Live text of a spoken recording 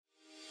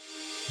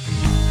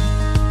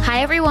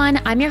Hi, everyone.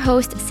 I'm your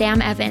host,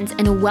 Sam Evans,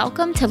 and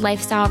welcome to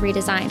Lifestyle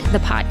Redesigned, the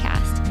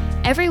podcast.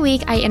 Every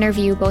week, I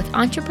interview both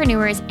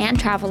entrepreneurs and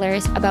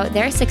travelers about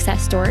their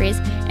success stories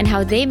and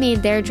how they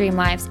made their dream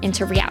lives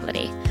into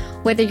reality.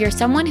 Whether you're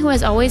someone who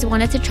has always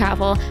wanted to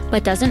travel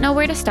but doesn't know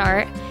where to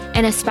start,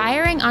 an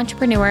aspiring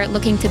entrepreneur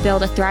looking to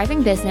build a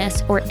thriving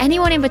business, or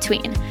anyone in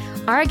between,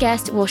 our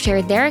guests will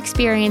share their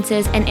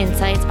experiences and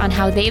insights on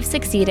how they've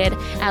succeeded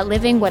at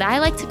living what I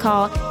like to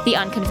call the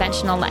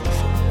unconventional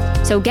life.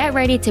 So get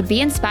ready to be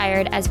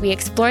inspired as we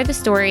explore the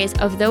stories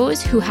of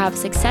those who have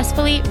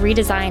successfully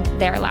redesigned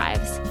their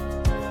lives.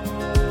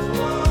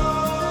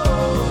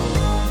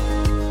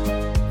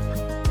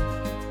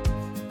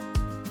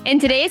 In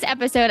today's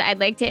episode,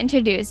 I'd like to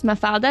introduce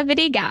Mafalda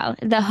Vidigal,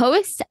 the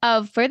host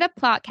of For The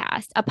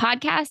Plotcast, a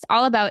podcast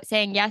all about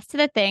saying yes to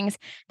the things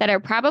that are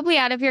probably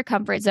out of your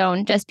comfort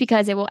zone just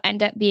because it will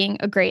end up being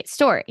a great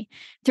story.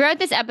 Throughout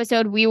this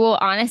episode, we will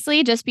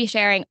honestly just be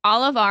sharing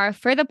all of our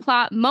For The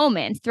Plot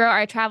moments throughout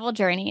our travel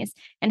journeys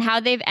and how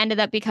they've ended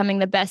up becoming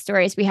the best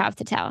stories we have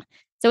to tell.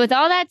 So with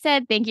all that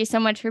said, thank you so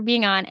much for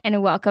being on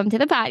and welcome to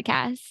the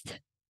podcast.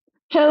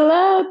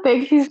 Hello,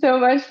 thank you so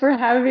much for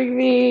having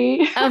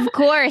me. Of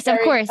course, of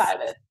course.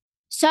 Excited.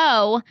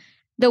 So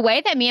the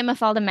way that me and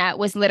Mafalda met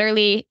was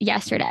literally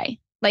yesterday,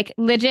 like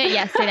legit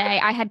yesterday.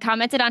 I had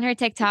commented on her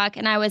TikTok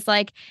and I was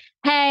like,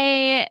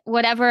 hey,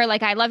 whatever,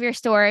 like I love your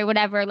story,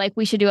 whatever, like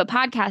we should do a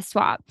podcast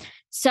swap.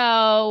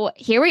 So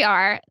here we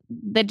are,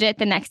 legit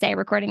the next day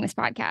recording this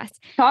podcast.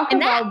 Talk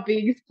about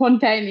being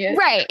spontaneous.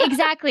 Right,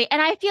 exactly.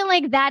 And I feel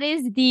like that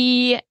is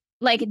the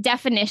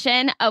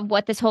definition of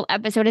what this whole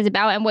episode is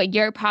about and what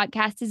your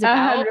podcast is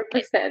about.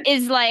 100%.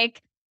 Is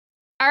like,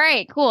 all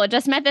right, cool.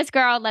 Just met this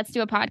girl. Let's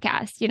do a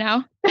podcast, you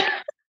know? 100%.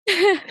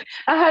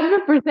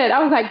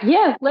 I was like,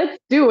 yes, let's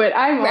do it.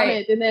 I'm on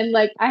it. And then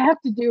I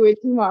have to do it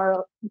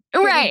tomorrow.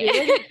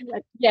 Right.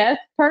 Like, yes,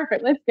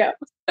 perfect. Let's go.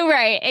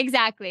 Right.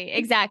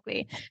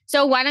 Exactly.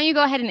 So why don't you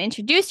go ahead and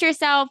introduce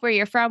yourself, where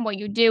you're from, what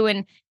you do,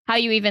 and how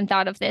you even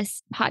thought of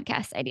this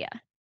podcast idea.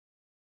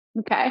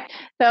 Okay.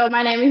 So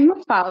my name is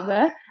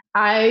Mafalda.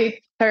 I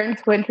turned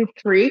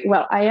 23.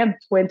 Well, I am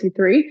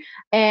 23.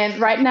 And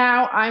right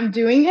now I'm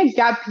doing a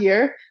gap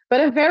year, but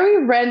a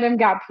very random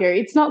gap year.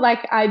 It's not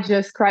like I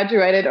just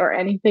graduated or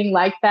anything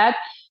like that.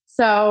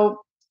 So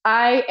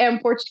I am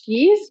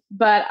Portuguese,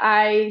 but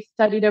I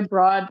studied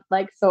abroad.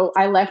 So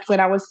I left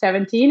when I was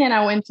 17 and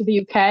I went to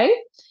the UK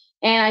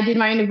and I did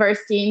my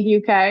university in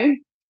the UK.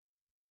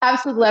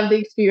 Absolutely loved the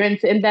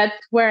experience. And that's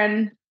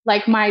when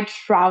my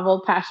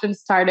travel passion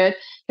started,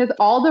 because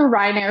all the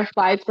Ryanair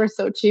flights were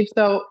so cheap.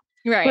 So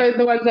for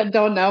the ones that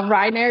don't know,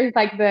 Ryanair is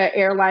the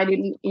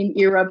airline in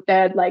Europe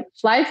that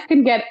flights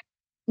can get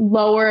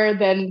lower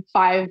than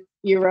 €5.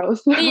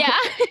 Yeah.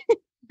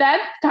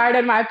 That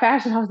started my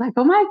passion. I was like,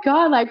 oh my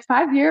God,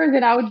 5 years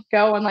and I would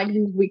go on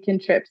these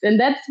weekend trips. And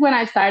that's when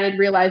I started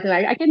realizing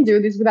I can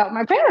do this without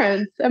my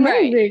parents.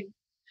 Amazing. Right.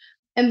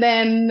 And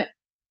then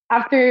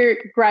after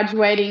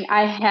graduating,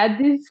 I had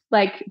this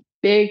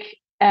big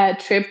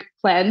trip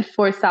planned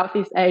for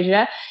Southeast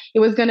Asia. It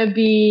was going to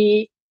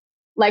be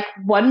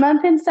 1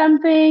 month and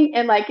something.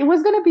 And it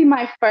was going to be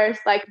my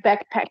first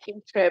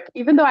backpacking trip,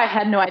 even though I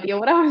had no idea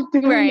what I was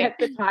doing at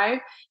the time.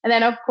 And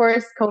then of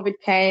course, COVID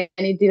came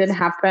and it didn't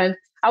happen.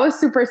 I was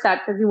super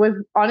sad because it was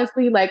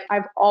honestly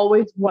I've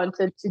always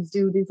wanted to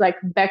do this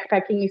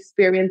backpacking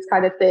experience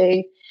kind of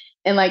thing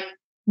and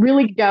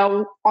really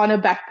go on a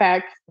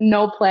backpack,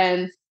 no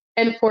plans,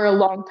 and for a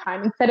long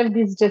time instead of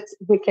these just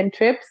weekend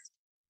trips.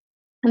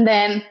 And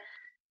then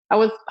I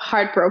was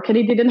heartbroken.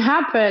 It didn't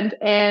happen.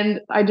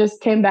 And I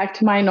just came back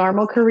to my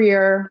normal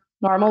career,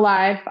 normal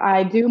life.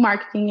 I do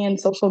marketing and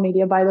social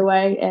media, by the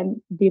way, and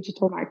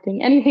digital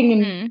marketing, anything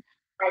in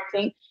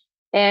marketing.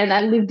 And I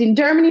lived in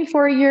Germany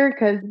for a year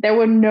because there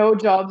were no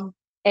jobs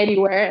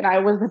anywhere. And I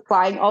was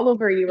applying all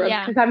over Europe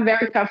because I'm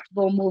very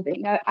comfortable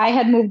moving. I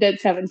had moved at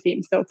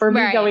 17. So for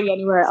me, going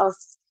anywhere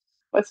else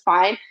was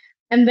fine.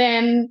 And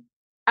then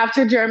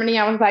after Germany,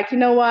 I was like, you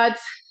know what?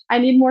 I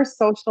need more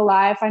social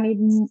life. I need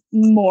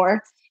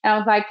more. And I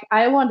was like,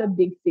 I want a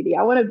big city.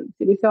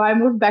 So I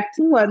moved back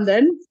to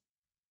London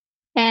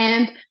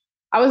and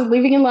I was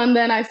living in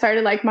London. I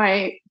started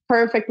my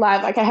perfect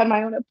life. I had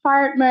my own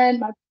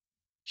apartment, my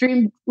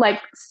dream,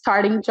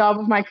 starting job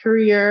of my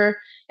career.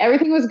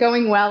 Everything was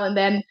going well. And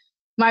then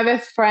my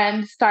best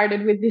friend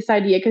started with this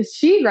idea because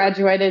she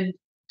graduated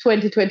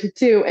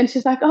 2022 and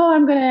she's like, oh,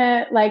 I'm going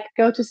to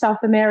go to South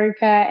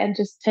America and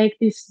just take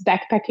this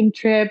backpacking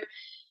trip.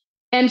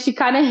 And she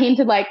kind of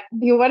hinted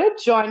do you want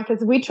to join?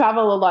 Because we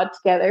travel a lot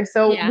together.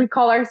 So we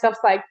call ourselves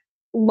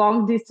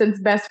long distance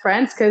best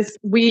friends because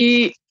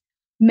we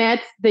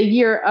met the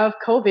year of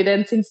COVID.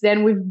 And since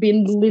then we've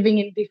been living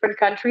in different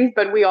countries,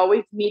 but we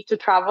always meet to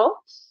travel.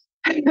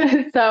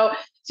 So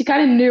she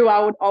kind of knew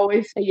I would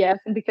always say yes.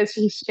 And because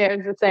she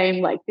shares the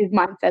same, this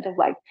mindset of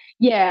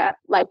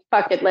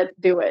fuck it, let's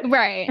do it.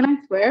 Right. And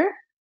I swear.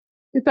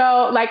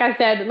 So I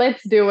said,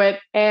 let's do it.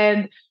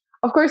 And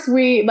of course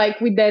we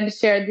then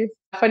shared this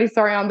funny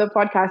story on the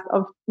podcast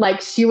of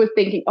like, she was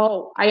thinking,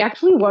 oh, I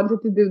actually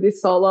wanted to do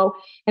this solo.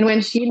 And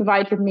when she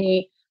invited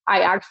me,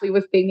 I actually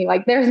was thinking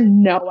like, there's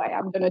no way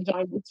I'm going to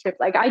join this trip.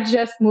 Like I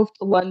just moved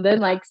to London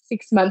like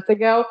 6 months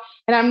ago,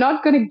 and I'm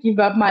not going to give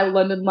up my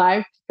London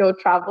life to go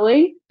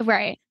traveling.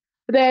 Right.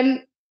 But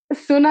then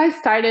soon I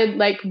started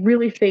like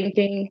really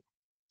thinking,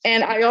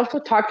 and I also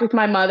talked with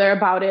my mother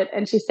about it.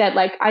 And she said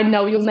like, I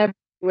know you'll never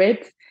do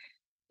it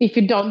if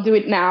you don't do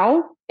it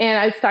now. And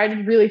I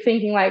started really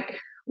thinking like,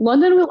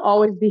 London will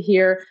always be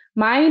here.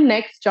 My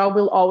next job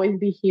will always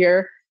be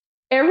here.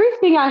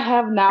 Everything I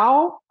have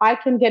now, I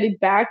can get it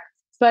back.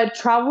 But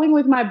traveling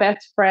with my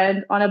best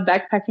friend on a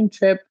backpacking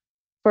trip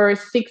for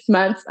 6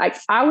 months, like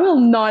I will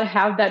not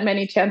have that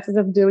many chances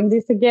of doing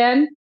this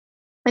again.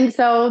 And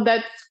so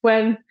that's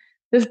when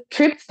this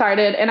trip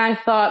started. And I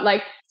thought,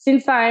 like,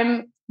 since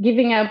I'm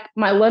giving up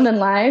my London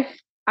life,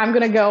 I'm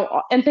going to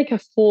go and take a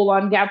full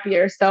on gap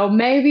year. So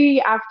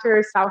maybe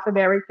after South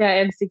America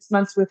and 6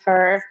 months with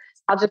her,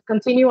 I'll just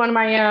continue on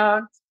my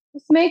own.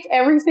 Just make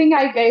everything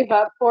I gave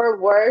up for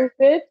worth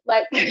it.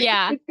 Like,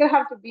 Yeah. it's going to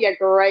have to be a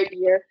great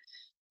year.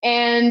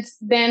 And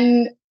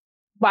then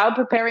while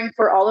preparing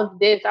for all of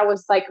this, I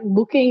was like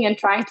looking and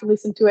trying to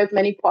listen to as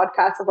many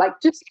podcasts of like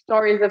just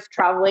stories of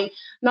traveling,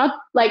 not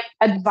like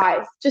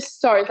advice, just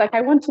stories. Like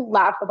I want to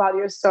laugh about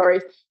your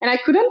stories. And I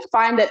couldn't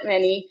find that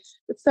many.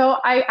 So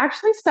I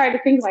actually started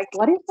thinking like,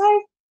 what if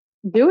I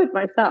do it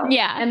myself?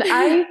 Yeah. And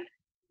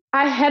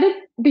I had it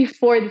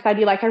before, this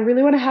idea, like I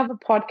really want to have a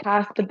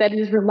podcast, but that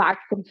is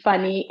relaxed and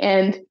funny.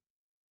 And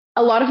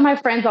a lot of my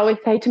friends always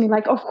say to me,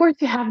 like, of course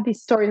you have these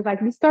stories,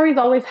 like these stories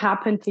always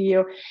happen to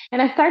you.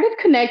 And I started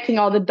connecting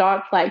all the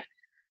dots, like,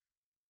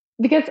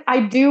 because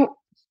I do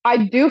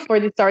for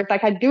these stories,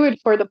 like I do it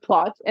for the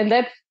plot. And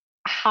that's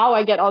how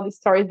I get all these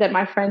stories that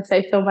my friends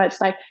say so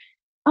much, like,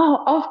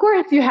 oh, of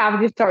course you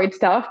have this story to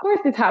tell. Of course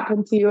it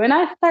happened to you. And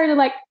I started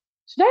like,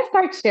 should I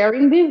start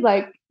sharing these?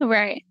 Like,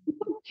 right.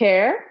 people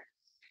care.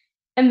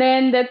 And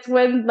then that's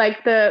when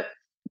like the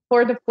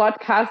For The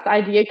Plotcast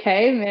idea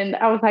came, and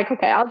I was like,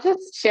 okay, I'll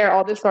just share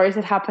all the stories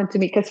that happened to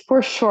me, because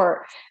for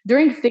sure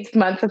during 6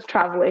 months of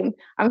traveling,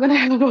 I'm gonna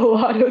have a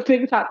lot of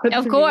things happen to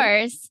me. Of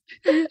course.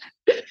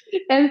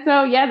 And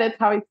so yeah, that's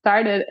how it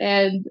started.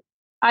 And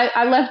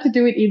I love to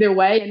do it either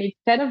way. And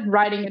instead of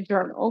writing a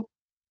journal,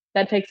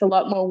 that takes a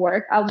lot more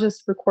work, I'll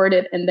just record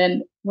it, and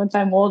then once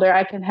I'm older,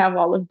 I can have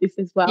all of this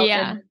as well.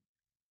 Yeah. And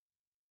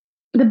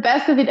the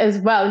best of it as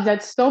well is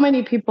that so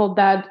many people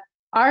that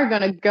are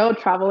going to go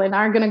travel and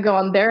are going to go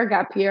on their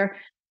gap year,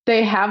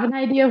 they have an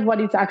idea of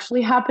what is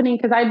actually happening.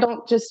 Because I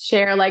don't just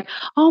share like,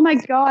 oh my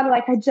God,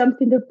 like I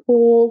jumped in the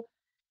pool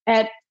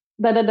at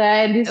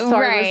and this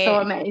story was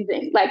so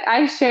amazing. Like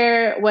I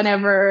share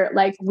whenever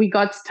like we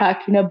got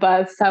stuck in a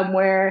bus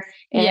somewhere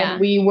and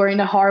we were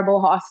in a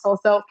horrible hostel.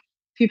 So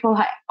people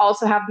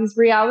also have this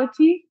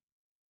reality.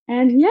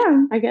 And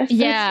yeah, I guess.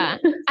 Yeah.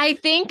 I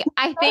think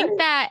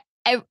that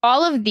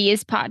all of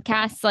these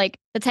podcasts, like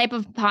the type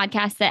of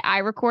podcasts that I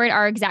record,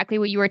 are exactly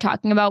what you were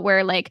talking about,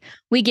 where like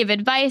we give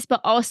advice, but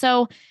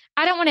also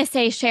I don't want to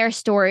say share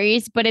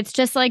stories, but it's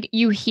just like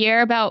you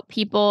hear about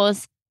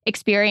people's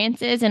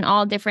experiences in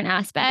all different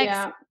aspects.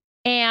 Yeah.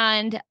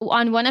 And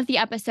on one of the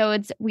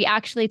episodes, we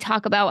actually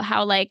talk about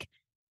how like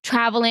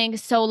traveling,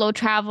 solo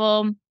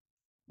travel,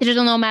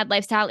 digital nomad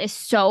lifestyle is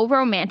so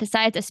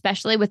romanticized,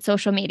 especially with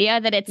social media,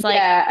 that it's like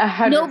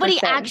 100%.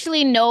 Nobody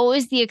actually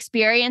knows the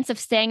experience of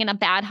staying in a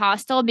bad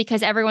hostel,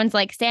 because everyone's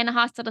like, stay in a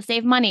hostel to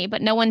save money.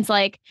 But no one's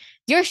like,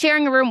 you're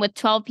sharing a room with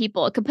 12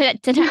 people. It could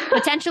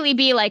potentially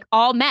be like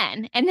all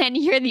men. And then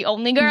you're the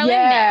only girl in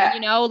there, you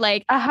know,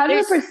 like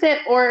 100%.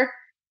 Or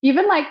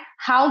even like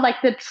how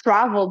like the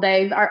travel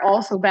days are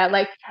also bad.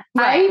 Like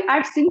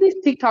I've seen this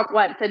TikTok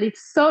once, and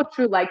it's so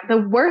true. Like the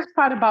worst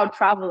part about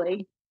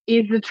traveling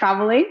is the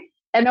traveling.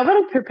 And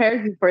nobody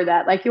prepares you for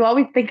that. Like you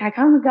always think like,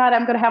 oh my God,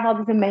 I'm going to have all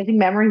these amazing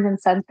memories and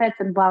sunsets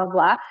and blah, blah,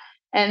 blah.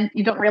 And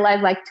you don't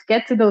realize like to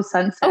get to those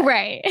sunsets. Oh,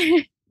 right.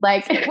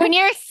 Like when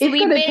you're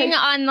sleeping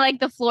on like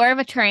the floor of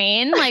a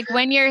train, like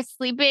when you're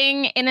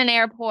sleeping in an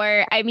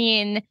airport, I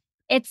mean,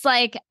 it's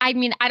like, I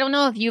don't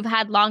know if you've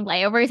had long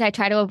layovers. I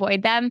try to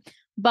avoid them,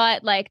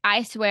 but like,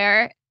 I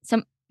swear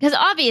because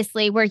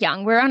obviously we're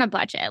young, we're on a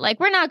budget. Like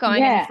we're not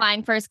going and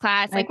flying first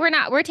class. Like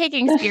we're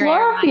taking the Spirit.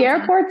 floor of the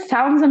airport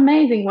sounds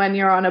amazing when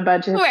you're on a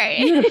budget. Right.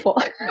 Beautiful.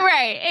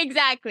 Right.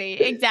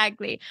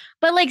 Exactly.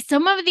 But like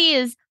some of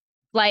these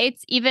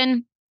flights,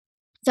 even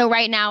so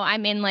right now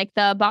I'm in like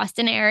the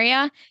Boston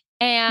area,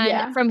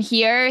 and from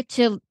here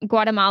to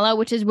Guatemala,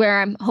 which is where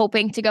I'm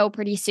hoping to go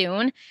pretty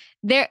soon,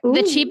 the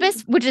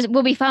cheapest,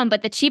 will be fun,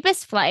 but the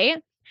cheapest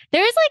flight,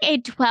 there's like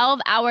a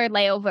 12-hour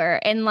layover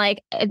in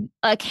like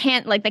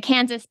the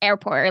Kansas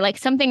airport, or like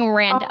something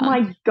random. Oh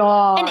my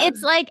God. And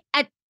it's like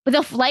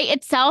the flight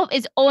itself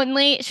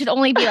should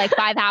only be like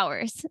 5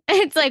 hours.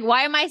 It's like,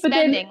 why am I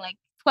spending like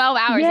 12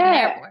 hours in an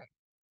airport?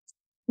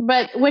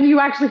 But when you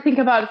actually think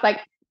about it, it's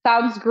like,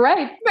 sounds great.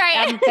 Right.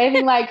 I'm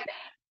saving like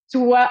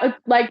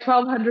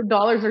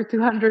 $1,200 or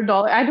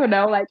 $200. I don't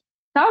know. Like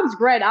sounds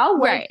great. I'll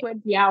wait Right.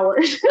 20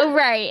 hours.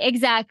 Right.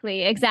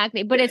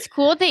 Exactly. But it's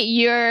cool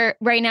that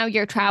right now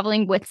you're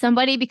traveling with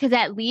somebody, because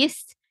at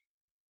least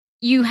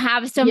you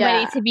have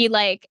somebody Yeah. to be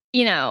like,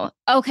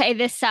 okay,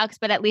 this sucks,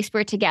 but at least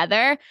we're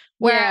together.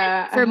 Whereas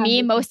Yeah. for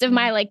me, most of 100%.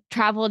 my like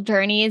travel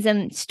journeys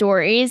and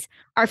stories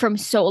are from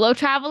solo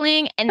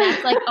traveling. And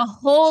that's like a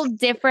whole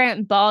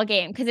different ball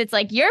game, because it's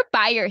like you're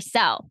by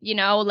yourself,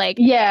 like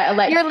Yeah.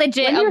 Like you're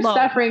legit when you're alone.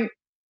 suffering,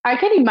 I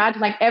can imagine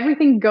like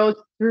everything goes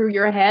through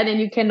your head and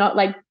you cannot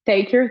like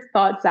take your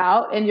thoughts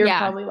out. And you're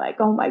probably like,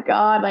 oh my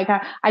God, like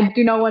I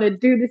do not want to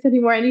do this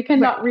anymore. And you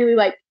cannot really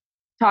like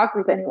talk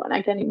with anyone.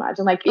 I can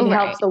imagine like it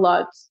helps a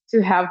lot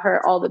to have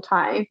her all the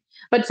time.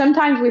 But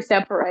sometimes we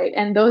separate,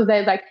 and those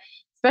days, like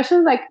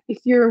especially like if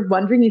you're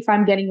wondering if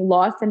I'm getting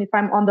lost and if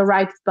I'm on the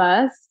right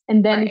bus,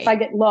 and then if I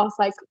get lost,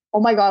 like, oh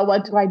my God,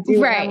 what do I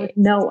do? And I'm with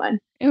no one.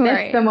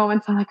 That's the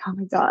moments I'm like, oh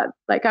my God,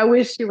 like I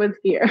wish she was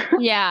here.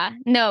 Yeah,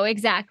 no,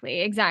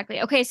 exactly.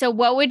 Okay, so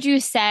what would you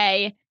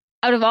say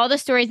out of all the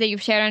stories that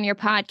you've shared on your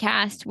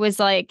podcast was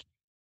like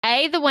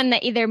the one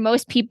that either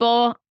most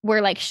people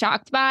were like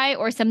shocked by,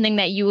 or something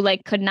that you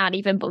like could not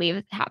even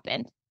believe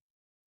happened?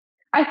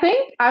 I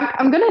think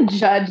I'm gonna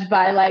judge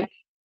by like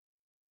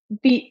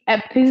the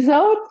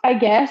episode, I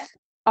guess,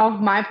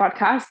 of my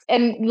podcast,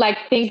 and like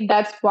think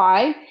that's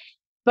why.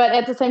 But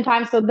at the same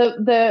time, so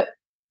the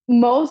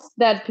most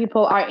that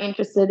people are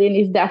interested in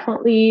is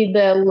definitely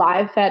the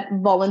life at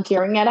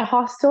volunteering at a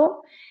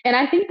hostel. And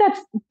I think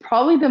that's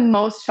probably the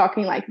most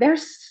shocking. Like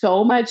there's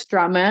so much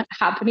drama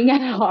happening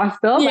at a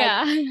hostel.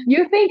 Yeah. Like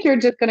you think you're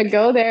just gonna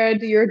go there,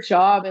 do your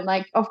job, and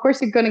like of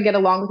course you're gonna get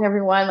along with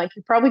everyone. Like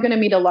you're probably gonna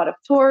meet a lot of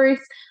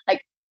tourists.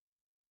 Like,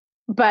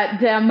 but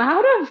the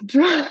amount of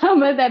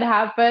drama that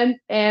happens,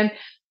 and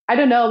I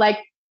don't know, like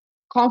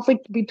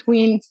conflict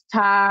between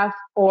staff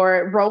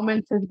or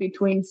romances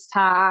between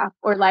staff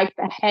or like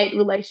the hate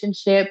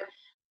relationship.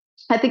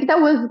 I think that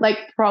was like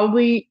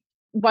probably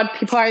what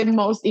people are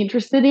most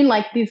interested in,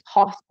 like this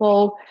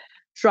hostel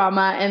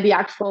drama and the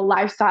actual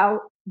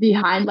lifestyle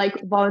behind like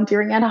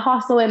volunteering at a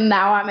hostel. And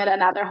now I'm at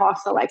another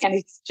hostel, like, and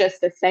it's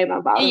just the same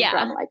amount of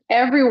drama. Like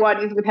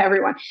everyone is with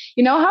everyone.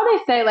 You know how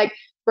they say like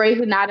Grey's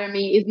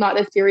Anatomy is not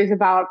a series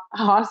about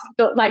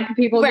hospital, like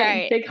people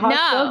getting sick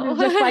hospitals.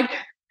 No. It's just like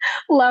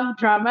love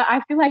drama.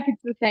 I feel like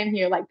it's the same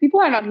here. Like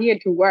people are not here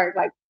to work.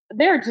 Like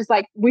they're just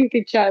like with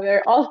each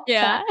other all the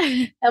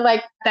time. And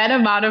like that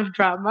amount of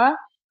drama,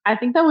 I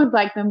think that was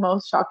like the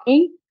most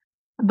shocking.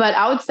 But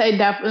I would say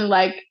definitely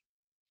like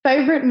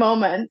favorite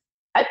moments.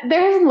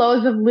 There's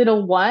loads of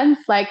little ones.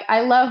 Like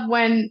I love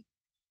when,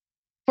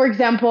 for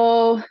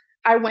example,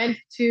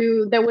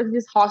 there was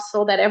this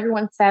hostel that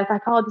everyone says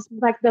like, oh, this is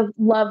like the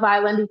Love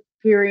Island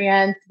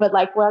experience, but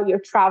like, well, you're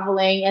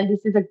traveling and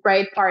this is a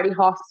great party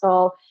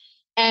hostel.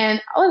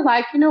 And I was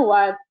like, you know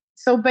what?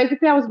 So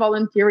basically I was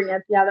volunteering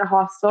at the other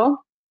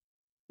hostel,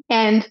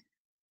 and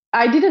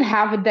I didn't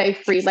have a day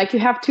free. Like you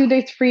have 2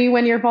 days free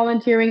when you're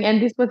volunteering,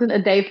 and this wasn't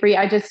a day free.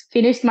 I just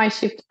finished my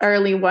shift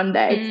early one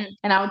day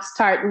and I would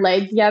start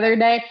late the other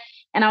day.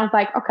 And I was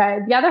like, okay,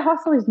 the other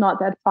hostel is not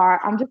that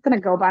far. I'm just going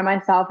to go by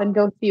myself and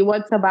go see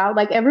what's about.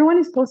 Like everyone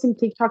is posting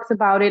TikToks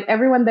about it.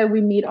 Everyone that we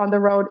meet on the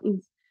road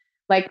is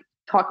like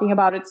talking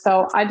about it.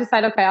 So I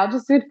decided, okay, I'll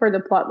just do it for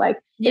the plot. Like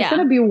it's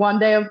going to be one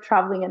day of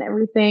traveling and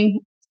everything.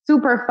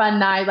 Super fun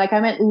night. Like I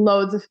met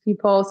loads of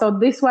people. So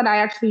this one I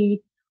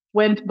actually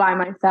went by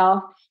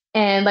myself,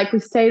 and like we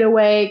stayed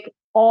awake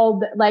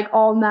all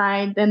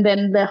night. And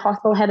then the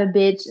hostel had a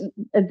beach,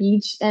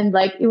 and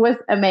like it was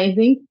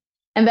amazing.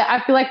 And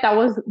I feel like that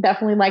was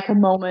definitely like a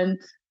moment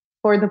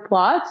for the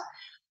plot.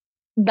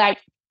 Like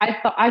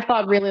I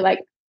thought really like,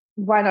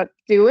 why not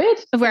do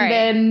it? And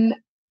then,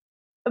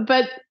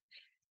 but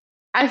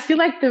I feel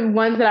like the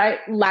one that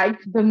I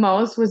liked the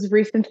most was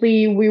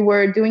recently we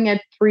were doing a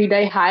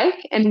 3-day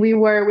hike, and we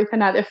were with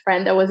another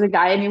friend that was a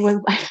guy, and he was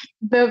like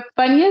the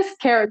funniest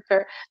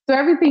character. So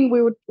everything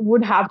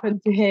would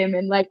happen to him,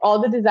 and like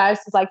all the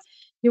disasters, like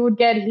he would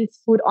get his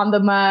foot on the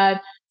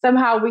mud.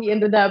 Somehow we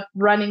ended up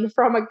running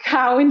from a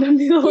cow in the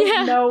middle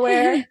of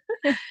nowhere.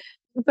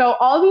 So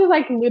all these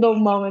like little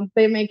moments,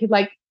 they make it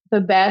like the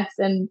best.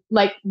 And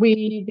like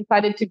we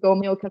decided to go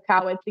milk a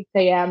cow at 6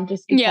 a.m.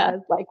 just because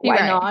like,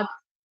 why not?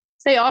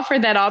 They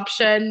offered that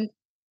option.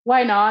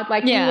 Why not?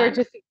 Like we were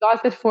just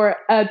exhausted for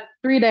a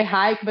 3-day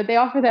hike, but they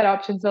offered that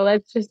option. So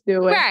let's just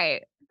do it.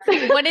 Right.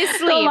 What is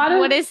sleep?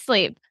 What is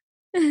sleep?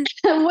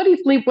 What is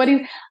sleep? What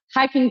is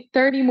hiking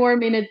 30 more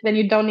minutes than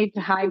you don't need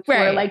to hike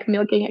for like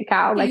milking a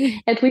cow? Like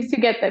at least you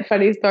get that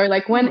funny story.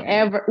 Like when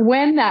am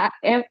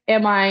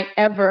I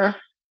ever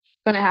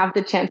going to have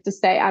the chance to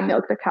say I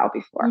milked a cow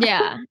before?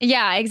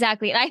 Yeah,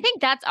 exactly. And I think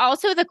that's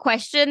also the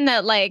question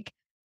that like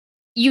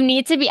you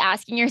need to be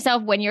asking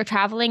yourself when you're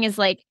traveling is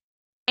like,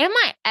 am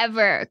I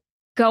ever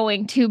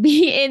going to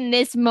be in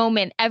this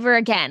moment ever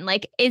again?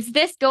 Like, is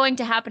this going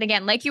to happen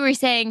again? Like you were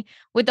saying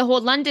with the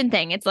whole London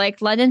thing, it's like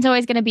London's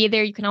always going to be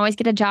there. You can always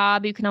get a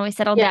job. You can always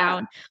settle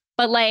down.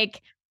 But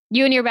like,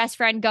 you and your best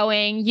friend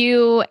going,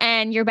 you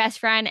and your best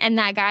friend and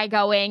that guy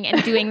going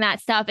and doing that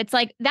stuff. It's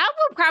like, that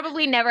will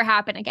probably never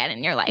happen again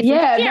in your life.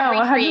 Yeah, you can't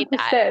no, recreate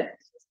 100%.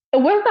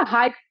 Was the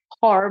hike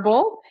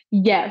horrible?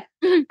 Yes.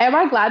 that. Am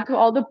I glad to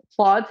all the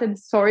plots and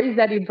stories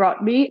that he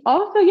brought me?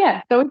 Also,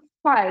 yes. So it's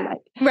fine.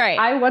 Like, Right.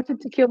 I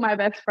wanted to kill my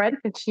best friend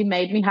because she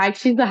made me hike.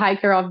 She's the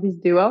hiker of this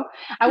duo.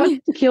 I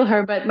wanted to kill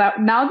her, but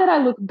now that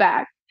I look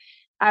back,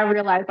 I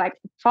realized like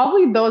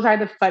probably those are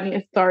the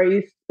funniest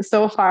stories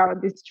so far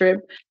on this trip.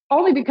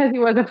 Only because he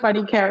was a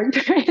funny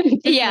character and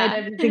it just made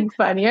everything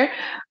funnier.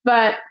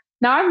 But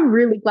now I'm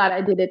really glad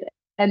I did it.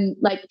 And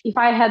like if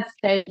I had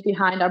stayed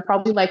behind, I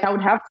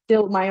would have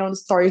still my own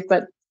stories.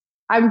 But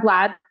I'm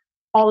glad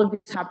all of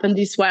this happened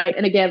this way.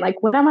 And again,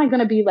 like what am I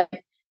gonna be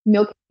like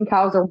milking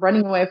cows or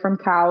running away from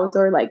cows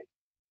or like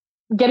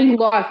getting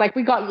lost? Like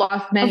we got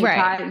lost many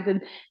times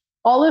and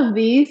all of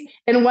these.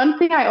 And one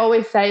thing I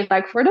always say is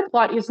like for the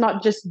plot is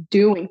not just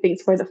doing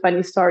things for the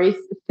funny stories,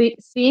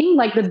 seeing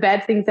like the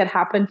bad things that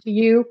happen to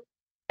you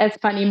as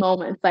funny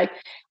moments, like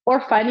or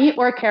funny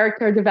or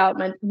character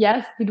development.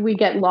 Yes, did we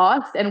get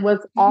lost and was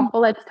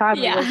awful at the time?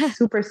 We were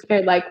super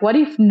scared. Like, what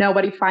if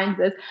nobody finds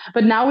us?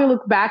 But now we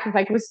look back, it's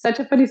like it was such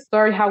a funny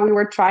story how we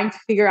were trying to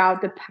figure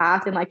out the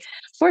path. And like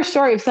for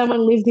sure, if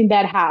someone lives in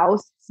that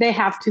house, they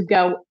have to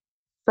go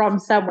from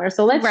somewhere.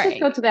 So let's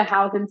just go to the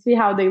house and see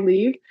how they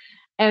live.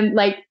 And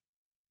like,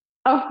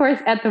 of course,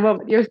 at the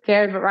moment you're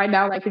scared, but right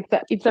now, like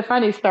it's a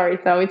funny story.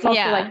 So it's also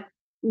like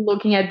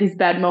looking at these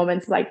bad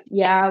moments, like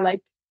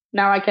like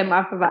now I can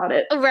laugh about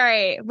it.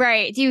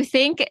 Right. Do you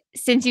think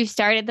since you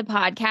started the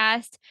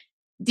podcast,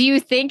 do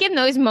you think in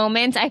those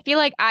moments, I feel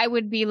like I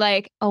would be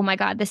like, oh my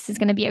God, this is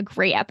going to be a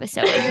great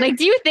episode. Like,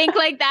 do you think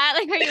like that?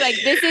 Like, are you like,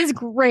 this is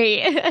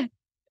great?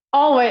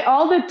 Always,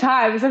 all the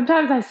time.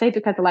 Sometimes I say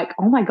to Kata, like,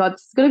 oh my God,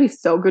 this is going to be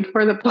so good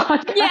for the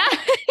podcast. Yeah.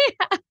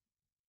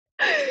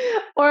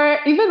 Or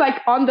even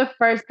like on the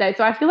first day.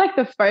 So I feel like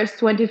the first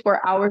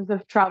 24 hours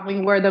of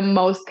traveling were the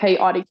most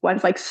chaotic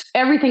ones. Like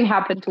everything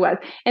happened to us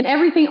and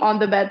everything on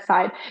the bad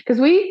side. Because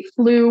we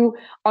flew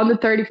on the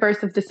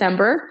 31st of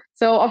December.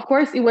 So of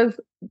course it was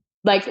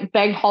like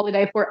bank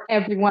holiday for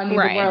everyone in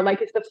the world.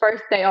 Like it's the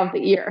first day of the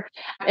year.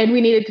 And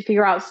we needed to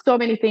figure out so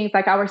many things.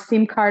 Like our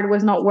SIM card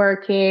was not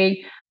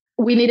working.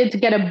 We needed to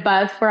get a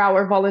bus for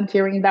our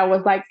volunteering that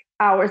was like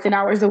hours and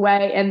hours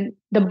away and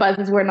the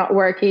buses were not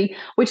working,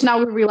 which now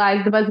we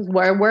realize the buses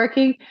were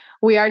working.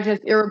 We are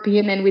just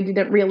European and we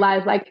didn't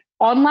realize like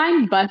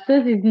online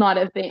buses is not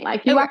a thing.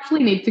 Like you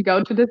actually need to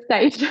go to the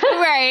station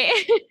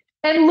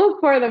and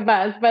look for the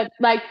bus. But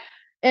like,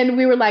 and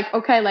we were like,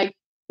 okay, like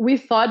we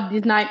thought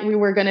this night we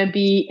were going to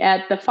be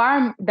at the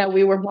farm that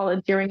we were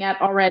volunteering at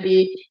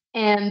already.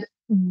 And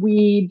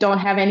we don't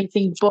have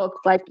anything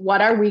booked. Like, what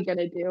are we going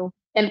to do?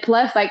 And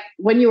plus, like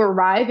when you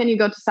arrive and you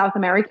go to South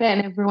America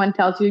and everyone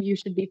tells you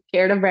should be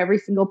scared of every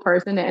single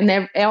person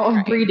and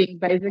all breeding,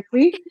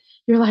 basically,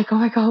 you're like, oh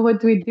my God, what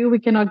do we do? We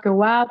cannot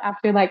go out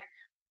after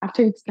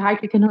it's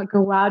dark. You cannot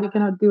go out. You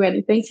cannot do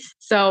anything.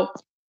 So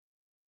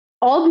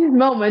all these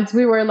moments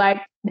we were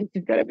like, this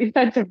is going to be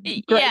such a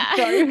great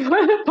story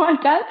for the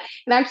podcast.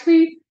 And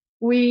actually,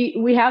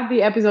 we have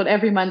the episode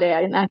every Monday.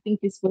 And I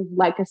think this was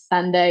like a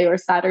Sunday or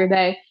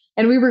Saturday.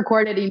 And we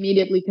recorded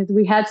immediately because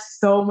we had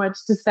so much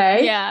to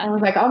say. And I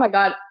was like, oh my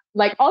God,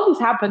 like all this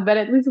happened, but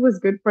at least it was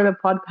good for the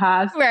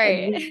podcast.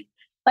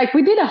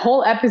 We did a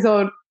whole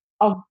episode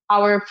of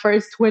our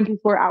first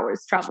 24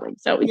 hours traveling.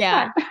 So it's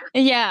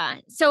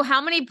fun. So how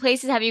many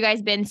places have you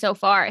guys been so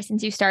far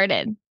since you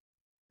started?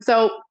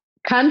 So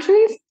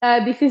countries,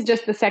 this is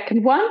just the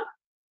second one.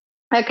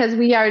 Because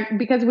we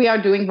are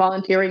doing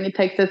volunteering, it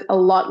takes us a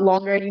lot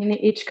longer in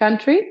each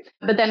country.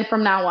 But then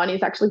from now on,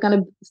 it's actually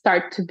going to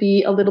start to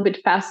be a little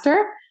bit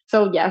faster.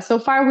 So so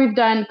far we've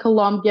done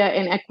Colombia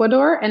and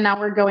Ecuador, and now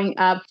we're going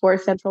up for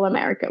Central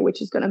America,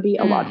 which is going to be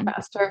a lot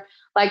faster.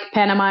 Like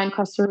Panama and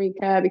Costa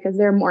Rica, because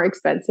they're more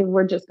expensive.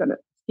 We're just going to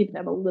keep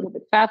them a little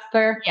bit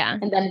faster.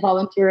 And then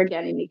volunteer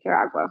again in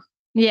Nicaragua.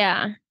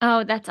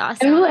 Oh, that's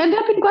awesome. And we'll end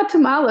up in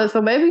Guatemala,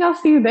 so maybe I'll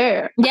see you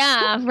there.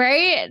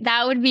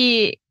 That would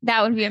be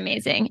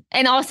amazing.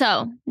 And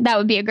also, that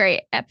would be a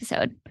great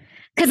episode.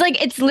 Because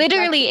like it's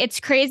literally it's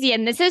crazy.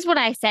 And this is what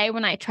I say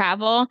when I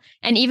travel.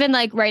 And even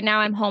like right now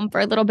I'm home for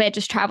a little bit,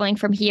 just traveling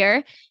from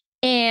here.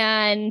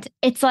 And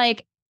it's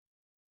like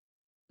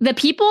the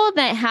people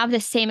that have the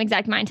same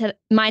exact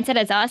mindset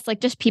as us,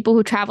 like just people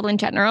who travel in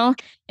general,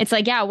 it's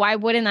like, why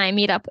wouldn't I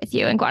meet up with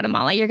you in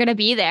Guatemala? You're going to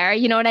be there.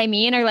 You know what I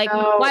mean? Or like,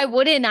 why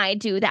wouldn't I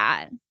do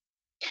that?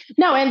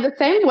 No, and the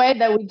same way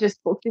that we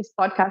just booked this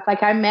podcast,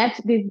 like I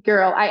met this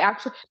girl. I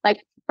actually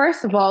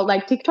first of all,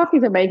 like TikTok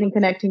is amazing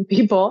connecting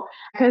people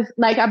because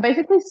like I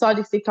basically saw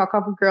this TikTok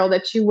of a girl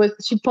that she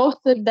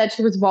posted that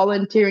she was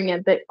volunteering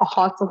at the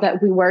hostel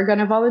that we were going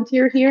to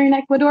volunteer here in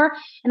Ecuador.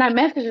 And I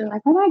messaged her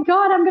like, oh my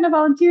God, I'm going to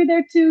volunteer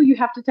there too. You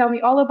have to tell me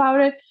all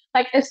about it.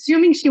 Like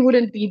assuming she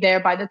wouldn't be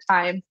there by the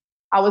time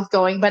I was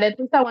going, but at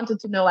least I wanted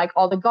to know like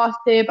all the gossip.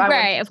 I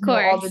wanted to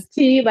know all the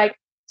tea, like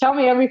tell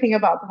me everything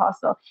about the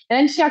hostel. And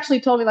then she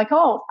actually told me like,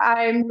 oh,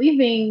 I'm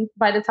leaving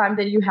by the time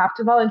that you have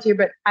to volunteer,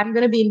 but I'm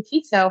going to be in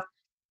Quito,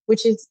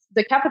 which is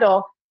the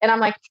capital. And I'm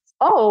like,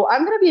 oh,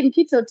 I'm going to be in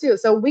Quito too.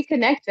 So we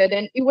connected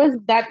and it was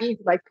that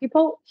easy. Like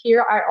people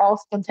here are all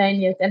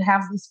spontaneous and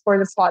have this for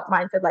the plot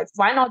mindset. Like,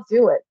 why not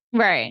do it?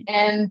 Right.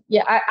 And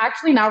yeah, I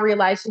actually now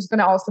realize she's going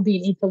to also be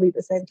in Italy at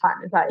the same time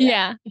as I am.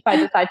 Yeah. If I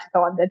decide to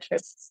go on that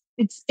trip,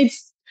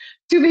 it's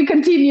to be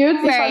continued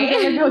if I'm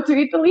going to go to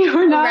Italy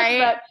or not. Right.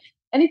 But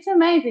and it's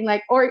amazing.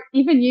 Like, or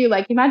even you,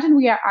 like, imagine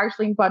we are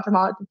actually in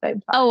Guatemala at the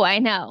same time. Oh, I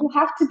know. We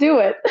have to do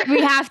it.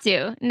 We have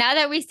to. Now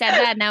that we said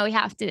that, now we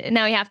have to.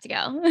 Now we have to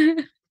go.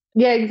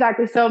 Yeah,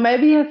 exactly. So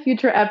maybe a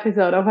future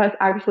episode of us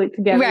actually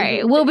together.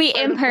 Right. We'll be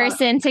in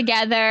person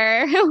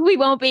together. We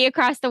won't be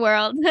across the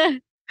world.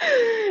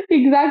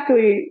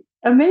 Exactly.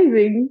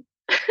 Amazing.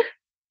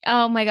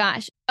 Oh my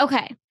gosh.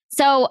 Okay.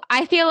 So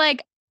I feel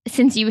like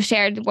since you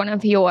shared one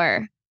of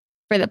your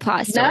For The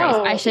Plot stories,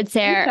 I should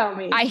share.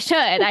 I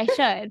should.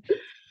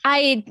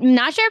 I'm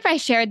not sure if I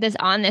shared this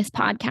on this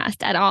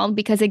podcast at all,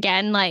 because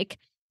again, like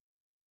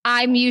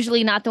I'm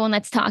usually not the one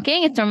that's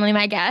talking. It's normally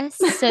my guest.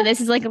 So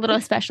this is like a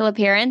little special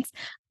appearance.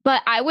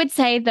 But I would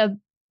say the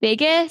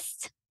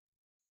biggest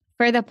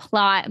For The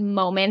Plot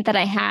moment that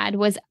I had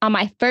was on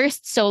my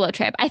first solo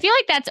trip. I feel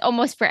like that's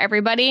almost for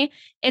everybody.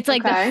 It's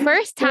like the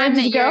first time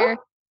that you're...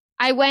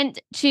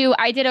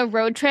 I did a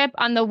road trip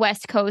on the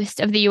West Coast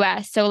of the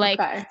US. So like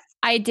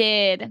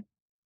I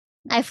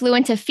flew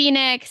into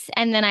Phoenix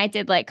and then I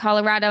did like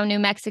Colorado, New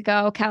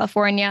Mexico,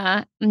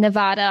 California,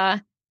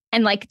 Nevada,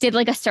 and like did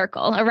like a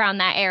circle around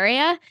that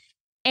area.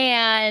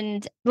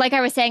 And like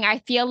I was saying, I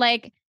feel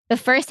like the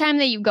first time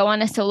that you go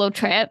on a solo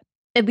trip,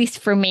 at least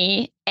for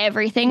me,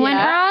 everything went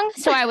wrong.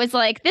 So I was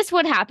like, this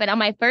would happen on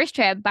my first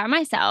trip by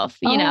myself,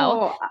 you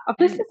know.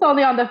 This is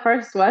only on the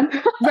first one.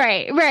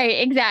 Right.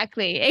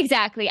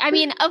 Exactly. I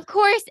mean, of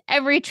course,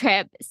 every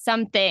trip,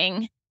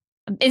 something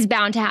is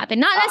bound to happen.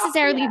 Not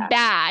necessarily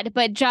bad,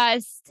 but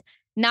just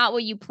not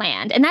what you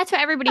planned. And that's what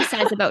everybody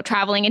says about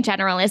traveling in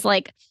general is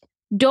like,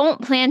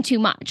 don't plan too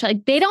much.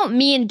 Like they don't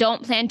mean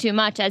don't plan too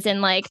much as in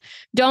like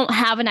don't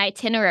have an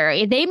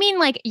itinerary. They mean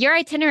like your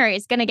itinerary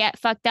is going to get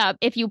fucked up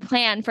if you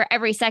plan for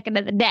every second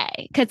of the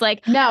day. Cause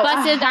like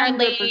buses 100%. Are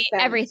late,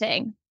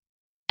 everything.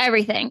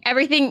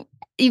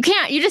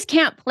 You just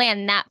can't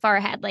plan that far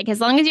ahead. Like as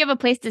long as you have a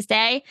place to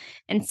stay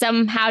and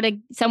some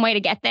way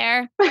to get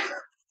there,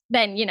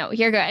 then you know,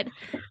 you're good.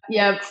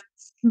 Yep.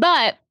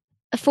 But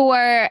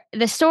for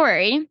the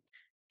story,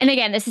 and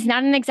again, this is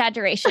not an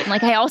exaggeration.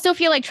 Like, I also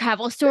feel like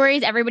travel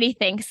stories, everybody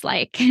thinks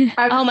like,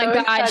 oh my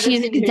God,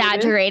 she's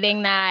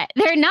exaggerating that.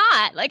 They're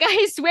not. Like,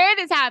 I swear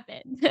this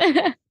happened.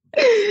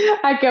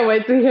 I can't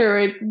wait to hear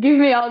it. Give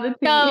me all the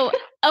tea. So,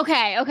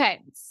 okay.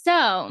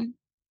 So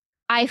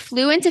I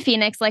flew into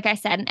Phoenix, like I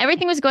said, and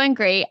everything was going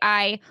great.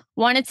 I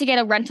wanted to get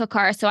a rental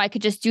car so I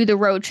could just do the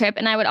road trip.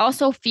 And I would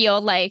also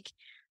feel like,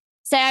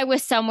 say I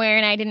was somewhere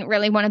and I didn't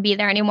really want to be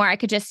there anymore, I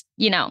could just,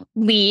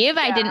 leave.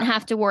 Yeah. I didn't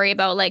have to worry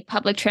about like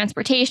public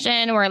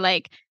transportation or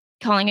like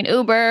calling an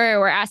Uber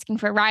or asking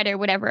for a ride or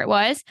whatever it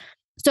was.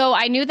 So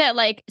I knew that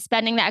like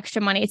spending the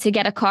extra money to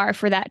get a car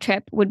for that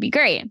trip would be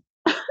great.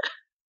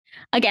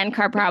 Again,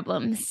 car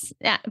problems,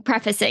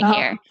 prefacing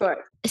here. Sure.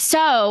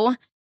 So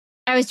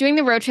I was doing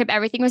the road trip.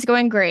 Everything was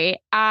going great.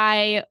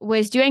 I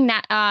was doing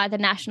that, the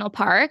national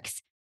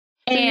parks.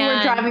 So you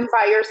were driving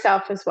by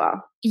yourself as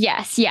well?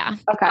 Yes. Yeah.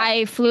 Okay.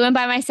 I flew in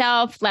by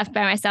myself, left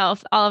by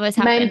myself. All of us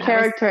happened. Main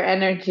character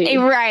energy.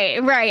 Right.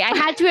 I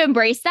had to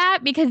embrace that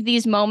because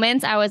these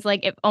moments, I was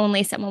like, if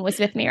only someone was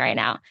with me right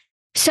now.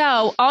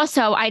 So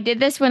also, I did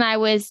this when I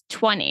was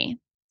 20.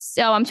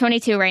 So I'm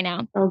 22 right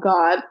now. Oh,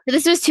 God. So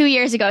this was 2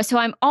 years ago. So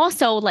I'm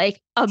also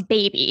like a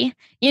baby.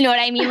 You know what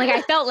I mean? Like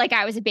I felt like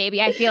I was a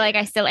baby. I feel like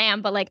I still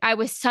am. But like I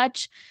was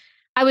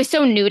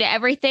so new to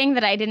everything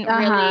that I didn't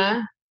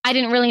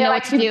really know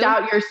what to do. You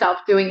doubt yourself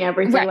doing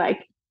everything. Right.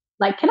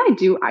 Like, can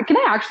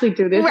I actually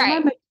do this?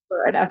 Right.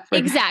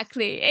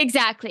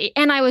 Exactly.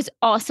 And I was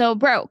also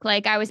broke.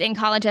 Like I was in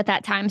college at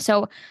that time.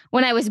 So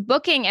when I was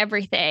booking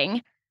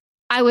everything,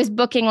 I was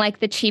booking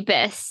like the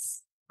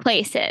cheapest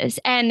places.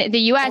 And the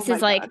US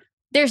is like,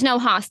 there's no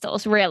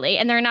hostels really,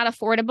 and they're not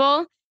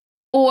affordable.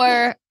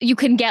 Or you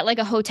can get like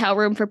a hotel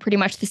room for pretty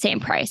much the same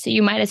price. So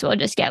you might as well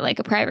just get like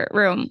a private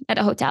room at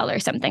a hotel or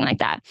something like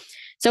that.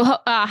 So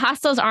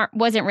hostels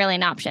wasn't really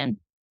an option.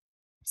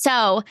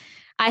 So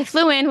I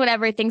flew in,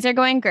 whatever, things are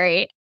going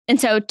great. And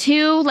so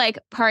 2 like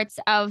parts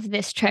of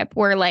this trip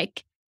were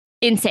like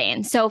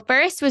insane. So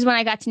first was when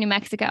I got to New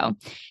Mexico,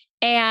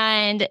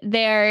 and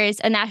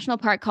there's a national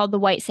park called the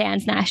White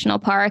Sands National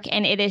Park.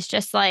 And it is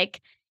just like,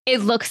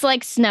 it looks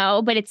like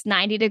snow, but it's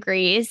 90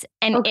 degrees.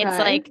 And it's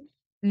like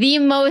the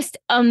most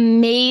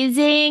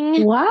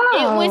amazing. Wow.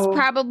 It was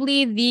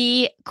probably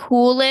the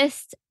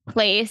coolest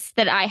place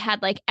that I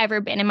had like ever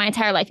been in my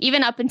entire life,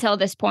 even up until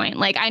this point.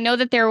 Like I know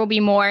that there will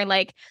be more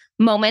like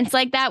moments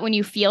like that when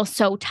you feel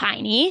so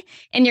tiny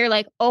and you're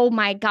like, oh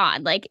my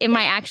God, like am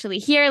I actually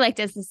here? Like,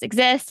 does this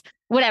exist?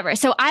 Whatever.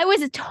 So I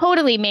was a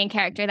totally main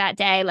character that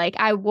day. Like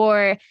I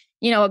wore,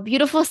 a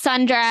beautiful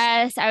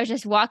sundress. I was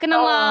just walking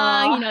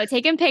along,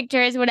 taking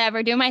pictures,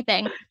 whatever, doing my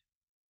thing.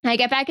 I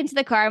get back into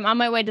the car. I'm on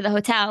my way to the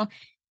hotel,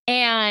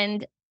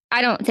 and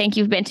I don't think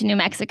you've been to New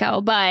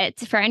Mexico, but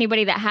for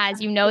anybody that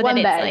has, you know that One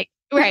it's day. like,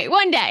 right,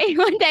 one day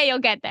you'll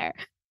get there.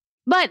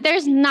 But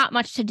there's not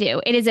much to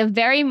do. It is a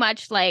very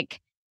much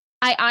like,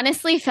 I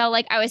honestly felt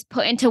like I was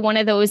put into one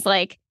of those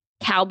like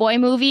cowboy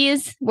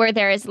movies where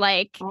there's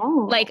like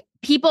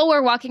people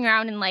were walking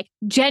around in like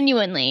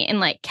genuinely in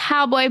like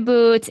cowboy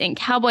boots and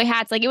cowboy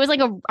hats. Like it was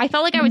like I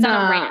felt like I was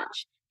on a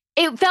ranch.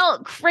 It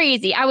felt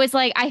crazy. I was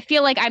like, I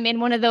feel like I'm in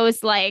one of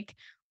those like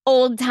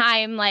old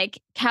time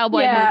like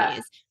cowboy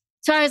movies.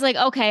 So I was like,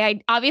 okay,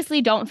 I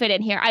obviously don't fit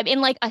in here. I'm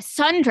in like a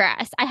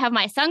sundress. I have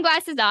my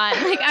sunglasses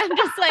on. Like I'm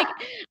just like,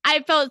 I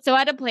felt so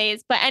out of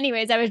place. But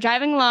anyways, I was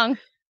driving along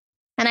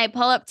and I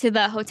pull up to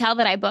the hotel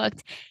that I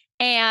booked.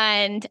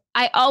 And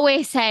I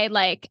always say,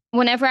 like,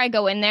 whenever I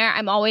go in there,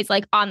 I'm always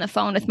like on the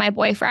phone with my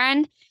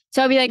boyfriend.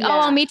 So I'll be like, oh,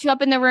 I'll meet you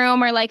up in the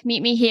room or like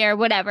meet me here,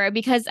 whatever.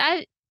 Because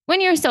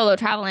when you're solo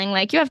traveling,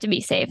 like you have to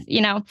be safe,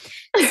 you know?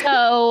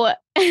 So,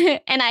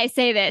 and I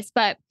say this,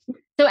 but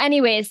so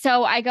anyways,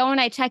 so I go and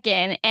I check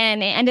in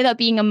and it ended up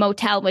being a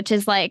motel, which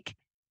is like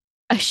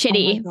a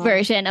shitty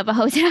version of a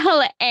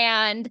hotel.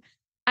 And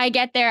I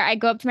get there, I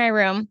go up to my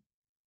room.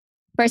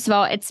 First of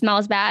all, it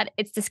smells bad.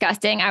 It's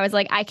disgusting. I was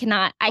like, I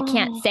can't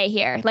stay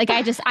here. Like,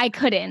 I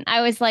couldn't.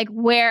 I was like,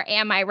 where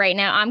am I right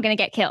now? I'm going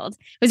to get killed.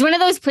 It was one of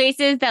those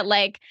places that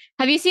like,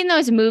 have you seen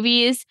those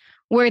movies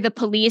where the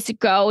police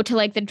go to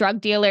like the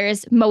drug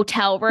dealer's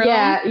motel room?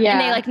 Yeah. And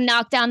they like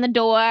knock down the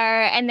door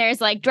and there's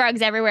like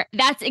drugs everywhere.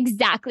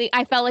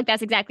 I felt like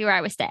that's exactly where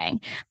I was staying.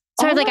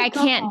 So I was like, I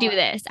can't do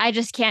this. I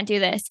just can't do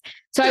this.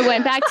 So I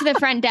went back to the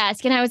front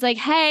desk and I was like,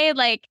 hey,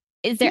 like,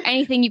 is there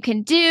anything you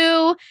can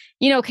do?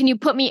 You know, can you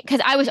put me,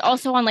 because I was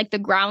also on like the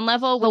ground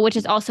level, which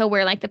is also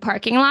where like the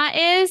parking lot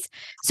is.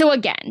 So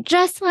again,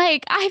 just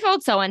like I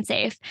felt so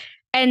unsafe.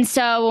 And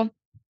so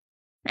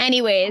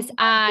anyways,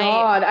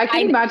 I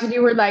can imagine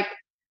you were like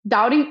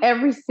doubting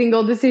every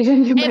single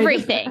decision you made.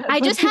 Everything.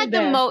 I just had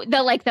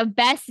the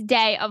best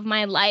day of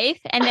my life.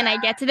 And then I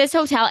get to this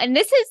hotel and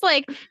this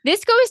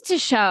goes to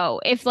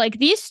show if like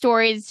these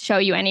stories show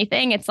you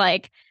anything, it's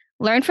like,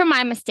 learn from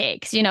my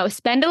mistakes, you know,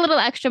 spend a little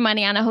extra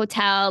money on a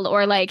hotel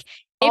or like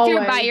if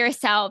you're by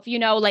yourself, you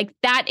know, like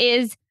that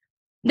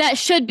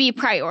should be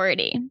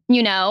priority,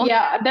 you know?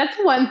 Yeah, that's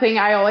one thing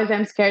I always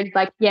am scared.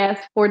 Like, yes,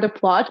 for the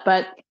plot,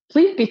 but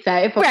please be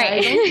safe. Okay?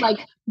 Right. Don't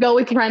like go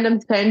with random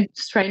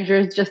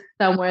strangers just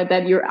somewhere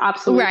that you're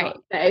absolutely not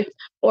safe.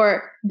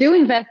 Or do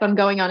invest on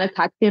going on a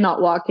taxi,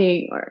 not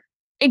walking, or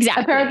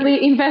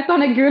apparently invest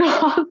on a good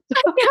hostel.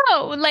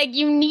 No, like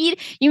you need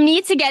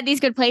to get these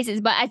good places.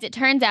 But as it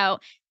turns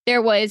out,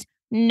 there was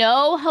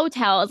no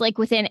hotels like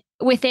within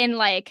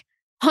like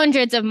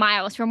hundreds of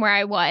miles from where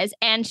I was.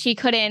 And she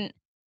couldn't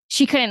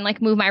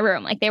like move my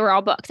room. Like they were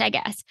all booked, I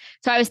guess.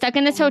 So I was stuck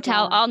in this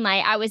hotel all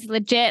night. I was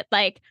legit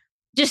like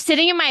just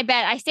sitting in my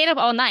bed. I stayed up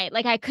all night.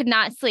 Like I could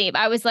not sleep.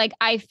 I was like,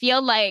 I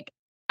feel like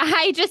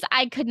I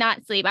could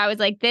not sleep. I was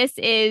like, this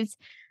is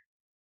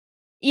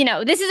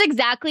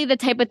exactly the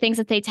type of things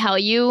that they tell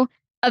you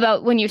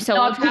about when you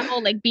solo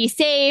travel, like be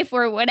safe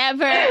or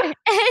whatever. And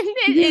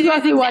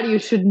exactly what you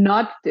should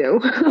not do.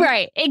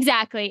 Right.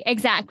 Exactly.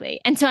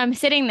 And so I'm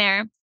sitting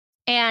there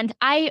and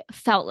I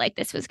felt like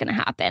this was going to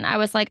happen. I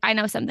was like, I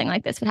know something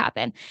like this would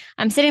happen.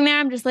 I'm sitting there.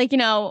 I'm just like,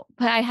 but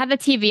I had the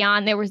TV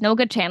on. There was no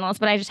good channels,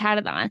 but I just had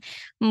it on.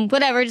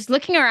 Whatever. Just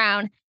looking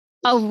around.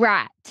 A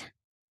rat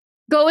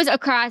goes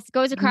across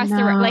right in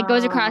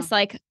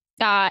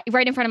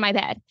front of my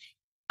bed.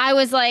 I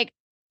was like,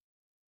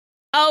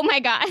 oh my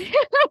God.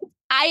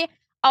 I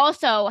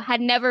also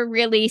had never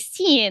really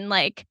seen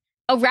like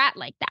a rat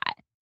like that.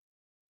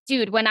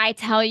 Dude, when I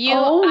tell you,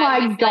 oh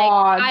my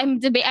God. I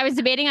was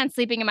debating on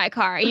sleeping in my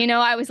car.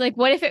 I was like,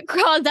 what if it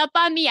crawls up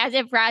on me as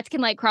if rats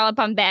can like crawl up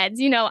on beds?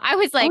 I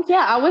was like, oh,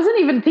 yeah, I wasn't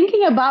even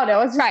thinking about it.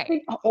 I was just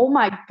thinking, oh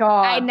my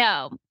God.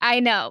 I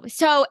know.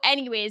 So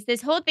anyways,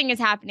 this whole thing is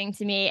happening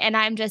to me and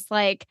I'm just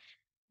like,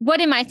 what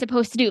am I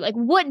supposed to do? Like,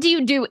 what do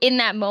you do in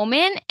that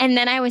moment? And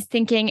then I was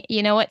thinking,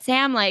 you know what,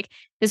 Sam, like,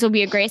 this will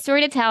be a great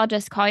story to tell.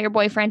 Just call your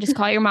boyfriend, just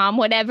call your mom,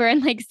 whatever.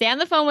 And like, stay on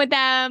the phone with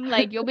them.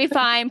 Like, you'll be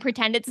fine.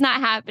 Pretend it's not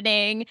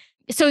happening.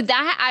 So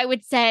that I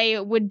would say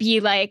would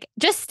be like,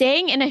 just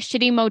staying in a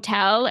shitty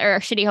motel or a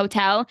shitty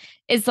hotel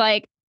is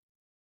like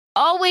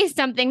always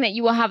something that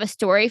you will have a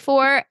story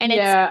for. And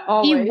it's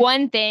the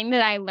one thing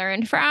that I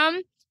learned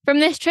from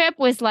this trip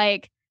was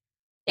like,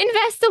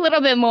 invest a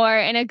little bit more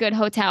in a good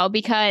hotel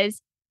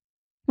because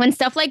when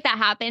stuff like that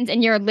happens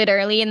and you're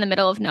literally in the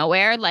middle of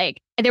nowhere,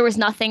 like there was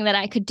nothing that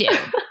I could do.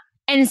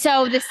 And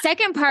so the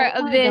second part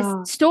of this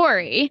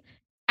story,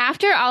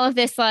 after all of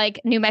this like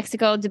New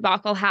Mexico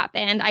debacle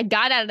happened, I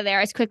got out of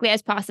there as quickly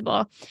as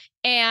possible.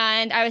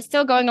 And I was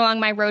still going along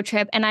my road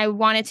trip and I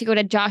wanted to go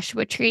to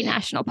Joshua Tree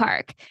National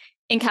Park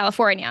in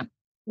California.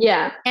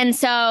 Yeah. And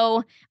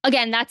so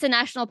again, that's a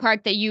national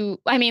park that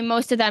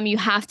most of them you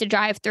have to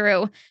drive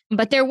through,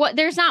 but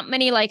there's not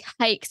many like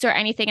hikes or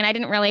anything. And I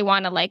didn't really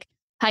want to like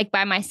hike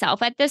by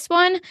myself at this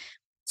one.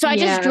 So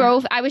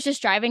I was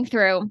just driving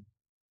through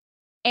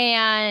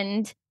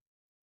and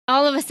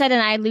all of a sudden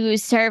I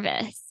lose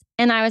service.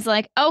 And I was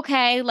like,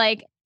 okay,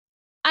 like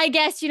I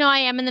guess, I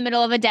am in the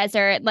middle of a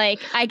desert. Like,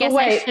 I But guess I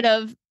wait, should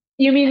have.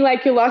 you mean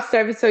like you lost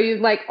service? So you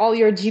like all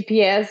your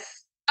GPS?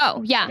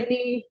 Oh, yeah.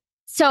 Any?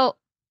 So,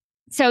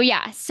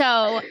 yeah.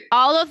 So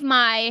all of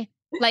my,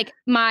 like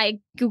my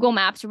Google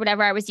Maps or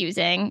whatever I was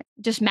using,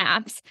 just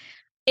maps,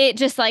 it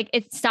just like,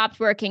 it stopped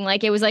working.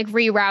 Like it was like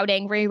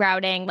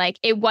rerouting. Like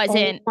it Oh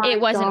my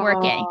wasn't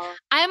working. God.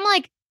 I'm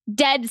like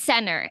dead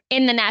center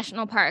in the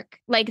national park.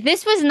 Like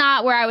this was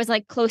not where I was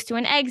like close to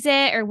an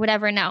exit or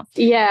whatever. No.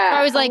 So I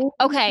Yeah. was like,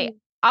 okay,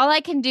 all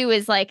I can do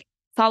is like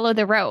follow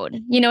the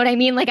road. You know what I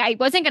mean? Like I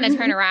wasn't going to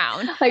turn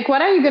around. Like,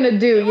 what are you going to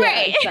do? Yeah,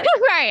 Right.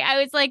 exactly. Right.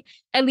 I was like,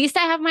 at least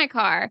I have my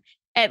car.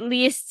 At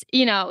least,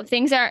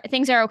 things are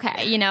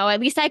okay. At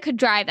least I could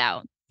drive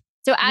out.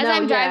 So as No,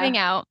 I'm driving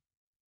yeah. out,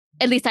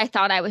 at least I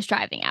thought I was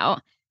driving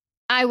out.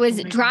 I Oh was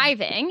my God.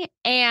 driving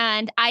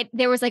and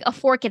there was like a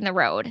fork in the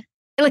road.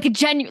 Like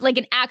like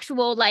an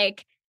actual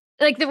like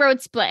the road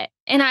split.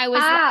 And I was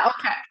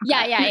Okay.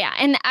 yeah.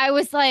 And I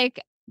was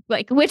like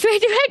which way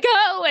do I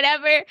go?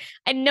 Whatever. I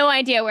had no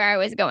idea where I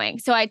was going.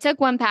 So I took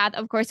one path.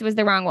 Of course, it was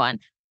the wrong one.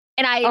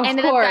 And I Of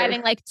ended up course.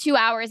 driving like 2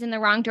 hours in the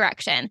wrong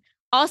direction.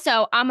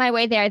 Also, on my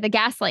way there, the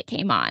gas light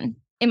came on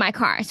in my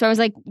car. So I was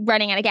like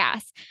running out of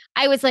gas.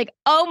 I was like,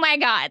 oh my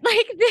God,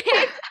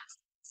 like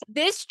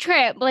this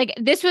trip, like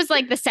this was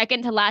like the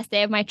second to last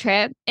day of my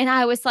trip. And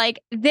I was like,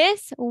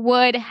 this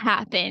would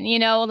happen,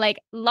 like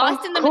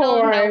lost in the middle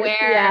of nowhere.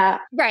 Yeah.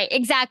 Right.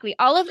 Exactly.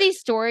 All of these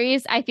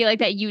stories I feel like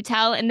that you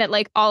tell and that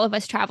like all of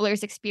us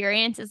travelers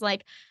experience is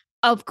like,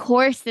 of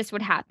course this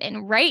would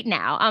happen right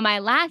now on my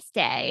last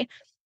day.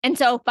 And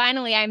so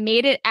finally I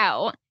made it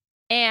out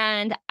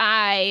and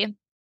I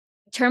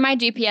turned my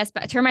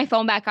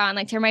phone back on,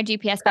 like turn my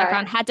GPS back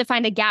on, had to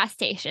find a gas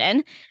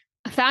station.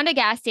 I found a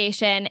gas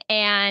station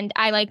and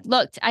I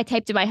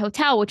typed in my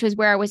hotel, which was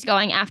where I was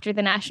going after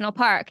the national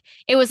park.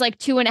 It was like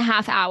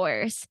 2.5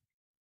 hours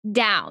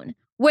down.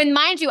 When,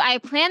 mind you, I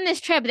planned this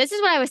trip. This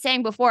is what I was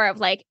saying before of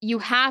like, you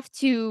have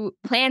to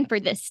plan for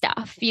this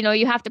stuff.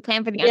 You have to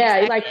plan for the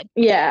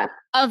unexpected.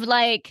 Of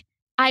like,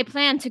 I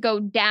planned to go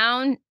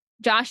down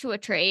Joshua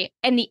Tree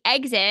and the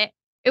exit,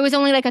 it was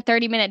only like a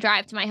 30-minute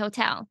drive to my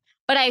hotel.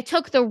 But I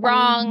took the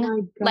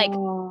wrong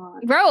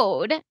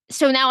road.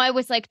 So now I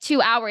was like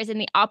 2 hours in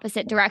the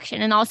opposite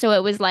direction. And also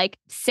it was like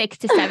 6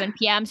 to 7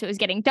 p.m. So it was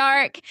getting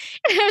dark.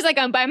 And I was like,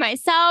 I'm by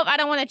myself. I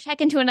don't want to check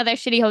into another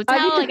shitty hotel.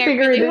 I need to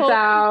figure this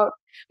out.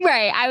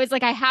 Right. I was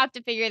like, I have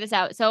to figure this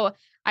out. So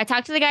I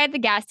talked to the guy at the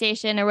gas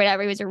station or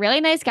whatever. He was a really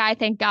nice guy,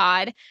 thank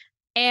God.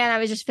 And I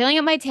was just filling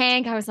up my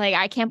tank. I was like,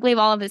 I can't believe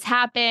all of this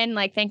happened.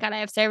 Like, thank God I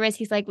have service.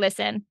 He's like,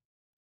 listen.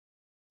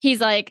 He's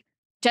like,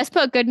 just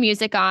put good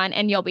music on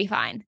and you'll be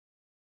fine.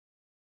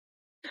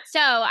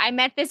 So I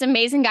met this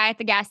amazing guy at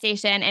the gas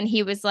station and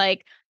he was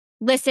like,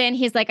 listen,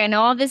 he's like, I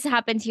know all this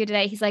happened to you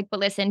today. He's like,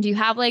 but listen, do you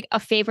have like a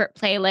favorite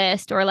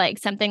playlist or like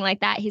something like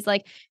that? He's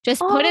like,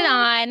 just put it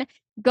on,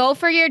 go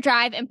for your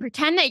drive and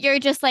pretend that you're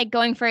just like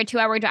going for a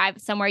 2-hour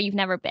drive somewhere you've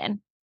never been.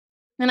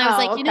 And I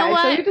was like, you know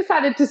what? So you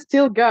decided to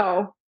still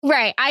go.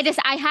 Right. I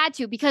had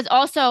to because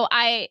also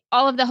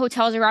all of the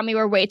hotels around me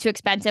were way too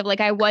expensive.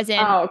 Like I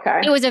wasn't,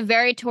 it was a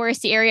very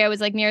touristy area. It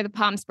was like near the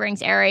Palm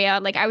Springs area.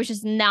 Like I was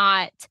just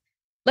not.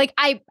 Like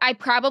I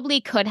probably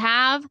could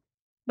have,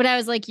 but I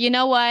was like, you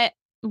know what?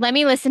 Let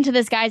me listen to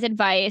this guy's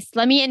advice.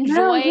 Let me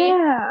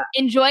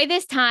enjoy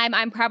this time.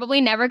 I'm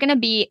probably never going to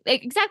be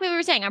exactly what we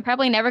were saying. I'm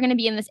probably never going to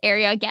be in this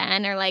area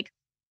again or like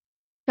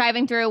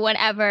driving through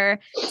whatever,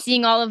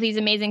 seeing all of these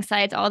amazing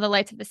sights, all the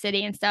lights of the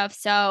city and stuff.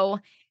 So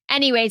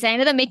anyways, I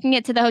ended up making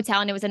it to the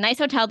hotel and it was a nice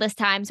hotel this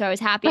time. So I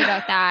was happy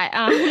about that.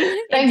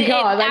 Thank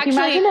God. Like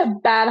imagine a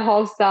bad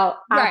hostel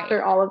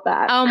after all of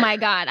that. Oh my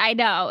God. I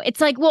know.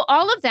 It's like, well,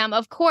 all of them,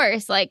 of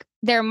course, like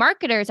their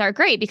marketers are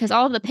great because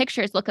all of the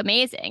pictures look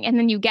amazing. And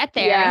then you get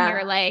there and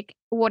you're like,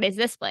 what is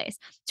this place?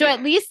 So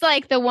at least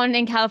like the one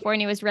in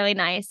California was really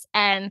nice.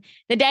 And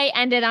the day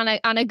ended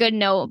on a good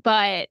note.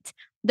 But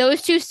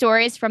those two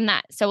stories from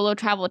that solo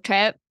travel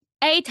trip,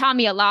 taught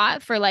me a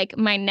lot for like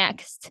my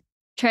next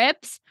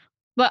trips.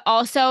 But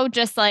also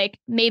just like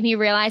made me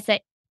realize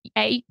that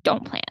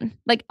don't plan.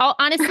 Like I'll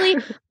honestly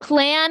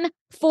plan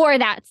for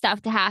that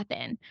stuff to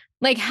happen.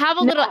 Like have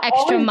a little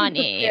extra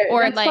money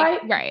or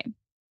right.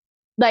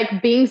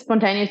 Like being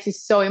spontaneous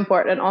is so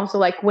important. Also,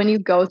 like when you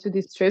go to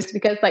these trips,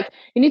 because like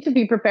you need to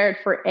be prepared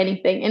for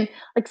anything. And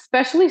like,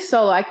 especially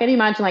solo, I can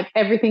imagine like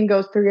everything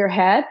goes through your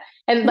head.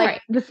 And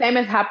like the same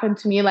has happened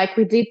to me. Like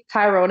we did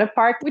Tyrona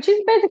Park, which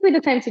is basically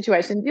the same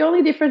situation. The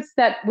only difference is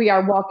that we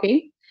are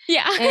walking.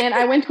 Yeah. And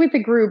I went with a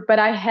group, but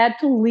I had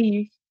to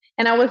leave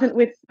and I wasn't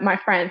with my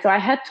friends. So I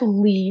had to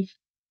leave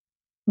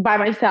by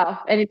myself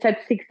and it's at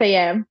 6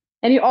 a.m.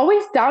 And you're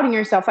always doubting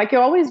yourself. Like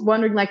you're always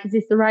wondering, like, is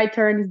this the right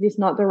turn? Is this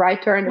not the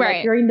right turn?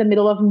 Like you're in the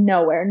middle of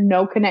nowhere,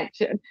 no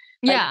connection.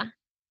 Like,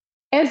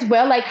 as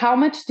well, like how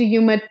much do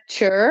you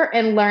mature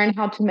and learn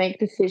how to make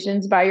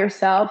decisions by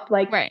yourself?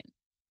 Like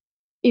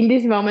in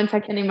these moments,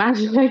 I can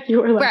imagine like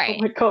you were like,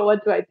 oh my God,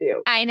 what do I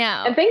do? I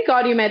know. And thank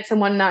God you met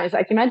someone nice.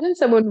 Like imagine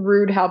someone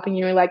rude helping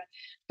you. Like,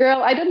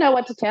 girl, I don't know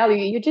what to tell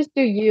you. You just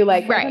do you.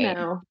 Like, I don't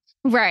know.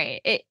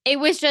 Right. It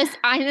was just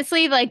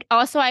honestly like,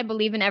 also I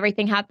believe in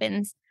everything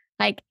happens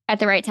like at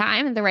the right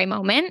time, at the right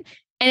moment.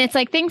 And it's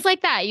like things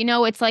like that,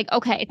 it's like,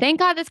 okay, thank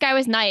God this guy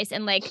was nice.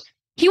 And like,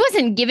 he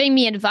wasn't giving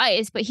me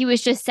advice, but he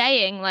was just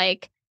saying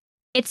like,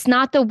 it's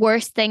not the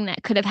worst thing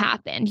that could have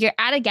happened. You're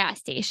at a gas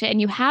station,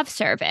 you have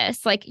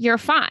service, like you're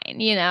fine,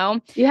 You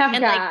have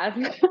And like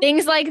God.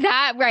 things like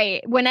that,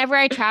 right? Whenever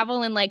I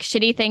travel and like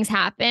shitty things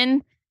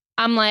happen,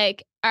 I'm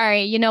like, all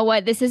right, you know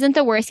what? This isn't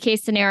the worst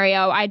case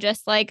scenario. I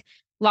just like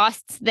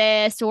lost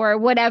this or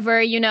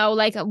whatever,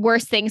 like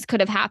worse things could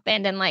have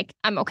happened and like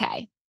I'm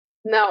okay.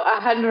 No,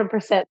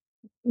 100%.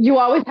 You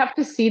always have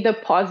to see the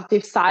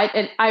positive side.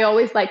 And I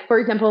always like, for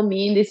example,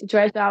 me in this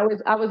situation,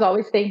 I was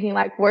always thinking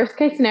like worst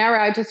case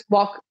scenario, I just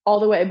walk all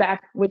the way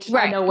back, which I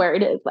Right. know where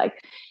it is.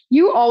 Like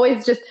you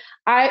always just,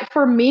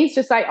 for me, it's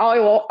just like,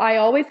 I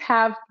always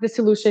have the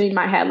solution in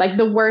my head. Like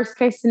the worst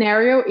case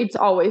scenario, it's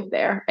always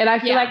there. And I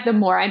feel like the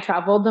more I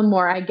travel, the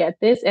more I get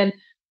this. And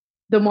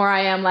the more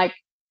I am like,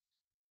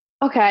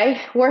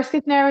 okay, worst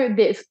case scenario,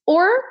 this,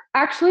 or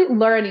actually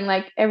learning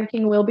like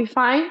everything will be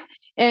fine.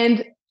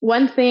 And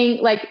one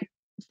thing, like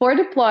for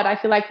the plot, I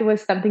feel like it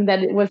was something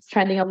that it was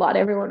trending a lot.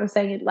 Everyone was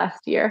saying it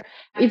last year.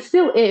 It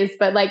still is,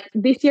 but like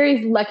this year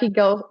is lucky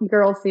girl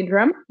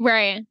syndrome.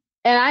 Right.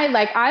 And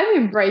I'm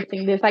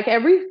embracing this. Like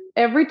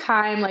every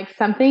time like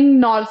something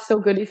not so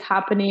good is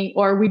happening,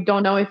 or we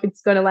don't know if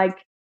it's gonna like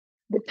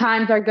the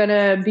times are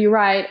gonna be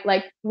right.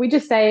 Like we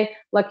just say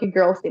lucky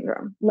girl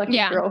syndrome, lucky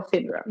girl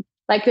syndrome.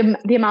 Like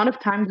the amount of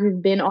times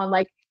we've been on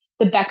like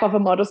the back of a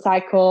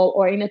motorcycle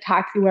or in a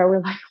taxi where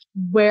we're like,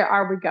 where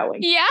are we going?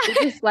 Yeah. We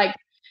just like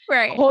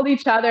right. hold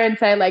each other and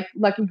say like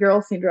lucky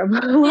girl syndrome,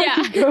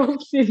 lucky girl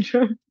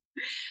syndrome.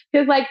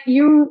 Because like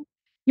you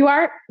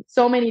are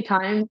so many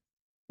times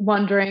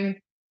wondering,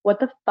 what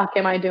the fuck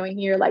am I doing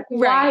here? Like,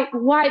 why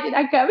did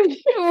I come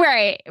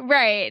here?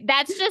 Right.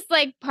 That's just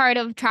like part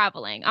of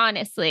traveling,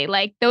 honestly.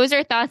 Like those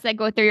are thoughts that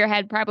go through your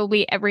head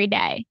probably every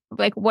day.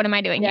 Like, what am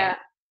I doing here?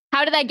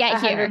 How did I get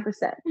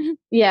 100%. Here?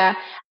 Yeah.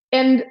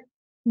 And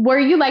were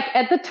you like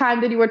at the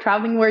time that you were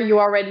traveling, were you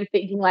already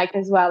thinking like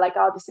as well, like,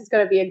 oh, this is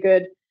going to be a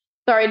good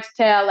story to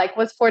tell? Like,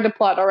 was For The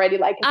Plot already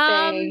like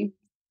a thing?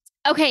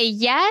 Okay.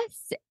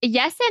 Yes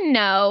and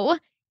no.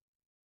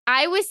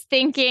 I was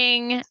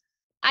thinking,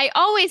 I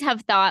always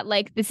have thought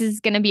like this is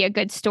going to be a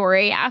good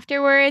story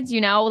afterwards,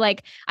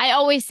 like I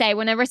always say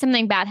whenever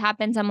something bad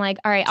happens, I'm like,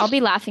 all right, I'll be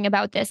laughing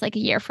about this like a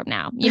year from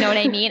now. You know what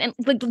I mean? And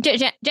like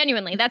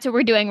genuinely, that's what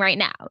we're doing right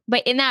now.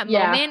 But in that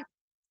moment,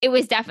 it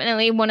was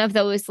definitely one of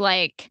those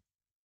like,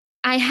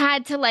 I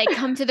had to like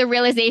come to the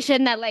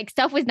realization that like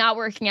stuff was not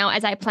working out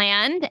as I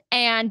planned.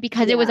 And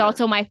because it was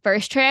also my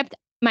first trip,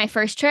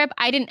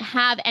 I didn't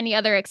have any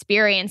other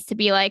experience to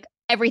be like,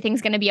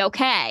 everything's going to be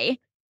okay.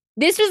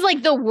 This was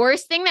like the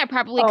worst thing that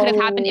probably could have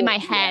happened in my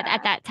head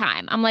at that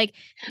time. I'm like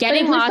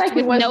getting lost like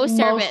with no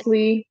service.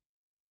 Sorry.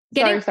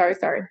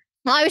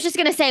 Well, I was just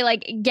going to say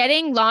like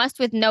getting lost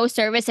with no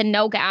service and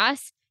no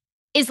gas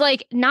is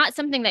like not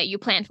something that you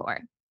plan for,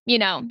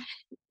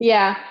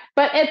 Yeah.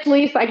 But at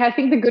least like, I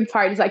think the good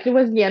part is like, it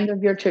was the end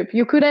of your trip.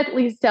 You could at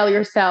least tell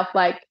yourself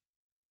like,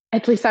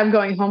 at least I'm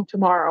going home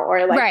tomorrow,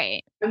 or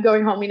like I'm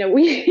going home in a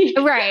week.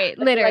 Right.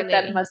 Literally. Like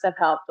that must have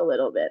helped a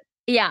little bit.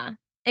 Yeah.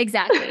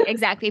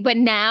 Exactly. But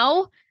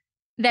now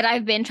that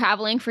I've been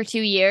traveling for 2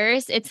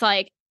 years, it's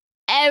like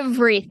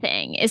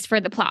everything is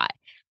for the plot.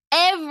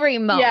 Every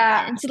moment.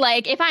 Yeah.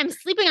 Like if I'm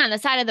sleeping on the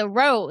side of the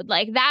road,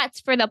 like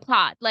that's for the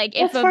plot. Like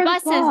if a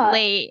bus is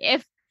late,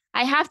 if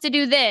I have to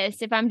do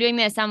this, if I'm doing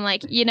this, I'm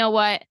like, you know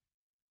what?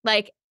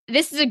 Like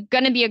this is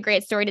going to be a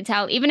great story to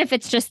tell, even if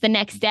it's just the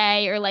next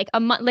day or like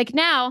a month. Like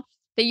now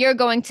that you're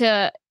going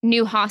to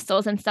new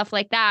hostels and stuff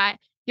like that,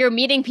 you're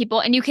meeting people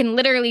and you can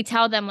literally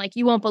tell them like,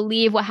 you won't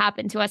believe what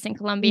happened to us in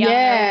Colombia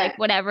or like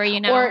whatever,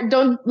 Or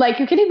don't like,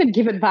 you can even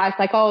give advice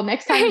like, oh,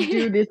 next time you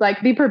do this,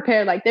 like be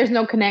prepared. Like there's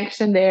no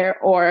connection there,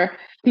 or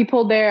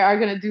people there are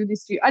going to do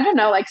this to you. I don't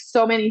know, like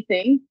so many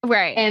things.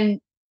 Right. And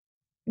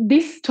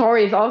this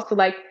story is also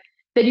like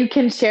that you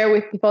can share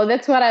with people.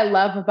 That's what I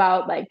love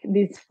about like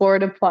this For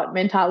The Plot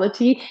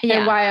mentality.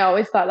 And why I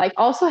always thought like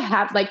also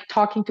have like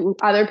talking to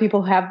other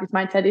people who have this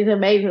mindset is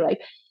amazing. Like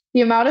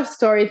the amount of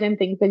stories and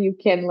things that you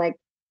can like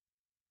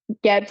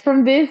get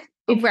from this,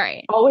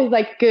 it's always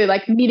like good,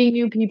 like meeting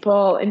new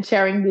people and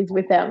sharing this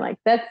with them. Like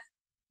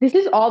this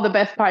is all the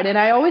best part. And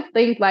I always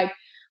think like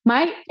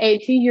my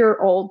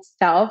 80-year-old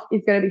self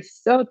is going to be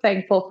so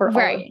thankful for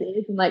all of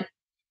this and like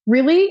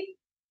really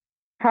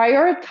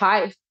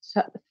prioritize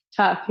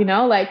stuff,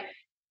 like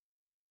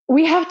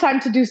we have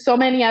time to do so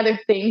many other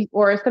things,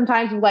 or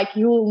sometimes like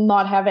you will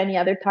not have any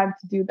other time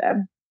to do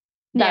them.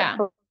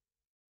 For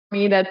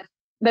me,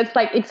 that's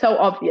like, it's so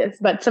obvious,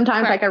 but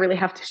sometimes like I really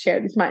have to share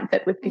this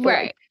mindset with people.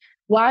 Like,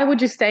 why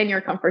would you stay in your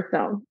comfort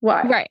zone?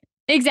 Why? Right.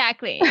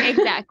 Exactly.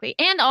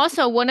 And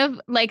also one of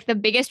like the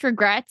biggest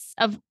regrets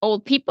of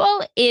old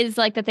people is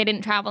like that they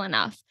didn't travel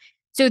enough.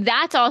 So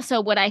that's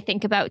also what I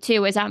think about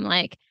too, is I'm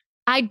like,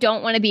 I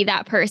don't want to be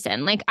that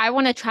person. Like, I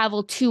want to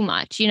travel too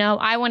much, you know?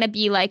 I want to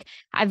be like,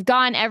 I've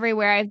gone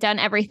everywhere, I've done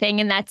everything.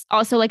 And that's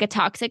also like a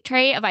toxic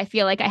trait of I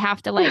feel like I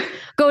have to like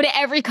go to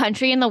every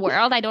country in the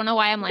world. I don't know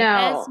why I'm like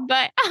this, No,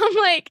 but I'm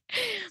like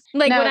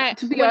no.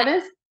 To be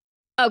honest,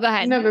 oh, go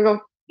ahead. no, go,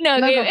 No,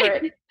 no, go for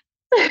it.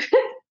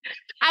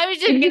 I was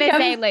just It gonna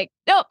becomes. say like,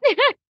 no.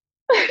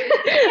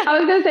 I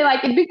was gonna say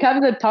like it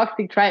becomes a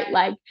toxic trait.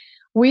 Like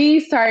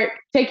we start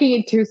taking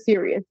it too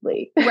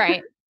seriously.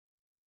 Right.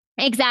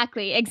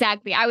 Exactly.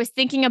 I was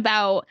thinking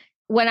about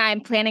when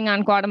I'm planning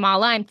on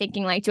Guatemala, I'm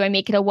thinking like, do I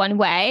make it a one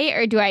way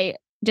or do I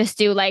just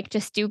do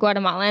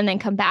Guatemala and then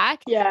come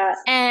back? Yeah.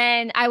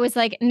 And I was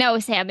like, no,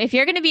 Sam, if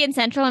you're going to be in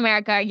Central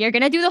America, you're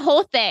going to do the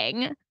whole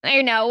thing.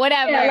 You know,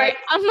 whatever. Yeah, like,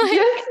 I'm like,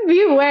 just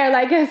beware.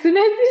 Like, as soon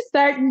as you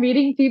start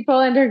meeting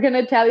people and they're going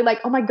to tell you, like,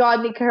 oh my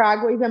God,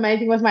 Nicaragua is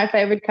amazing, was my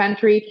favorite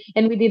country.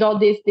 And we did all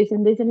this, this,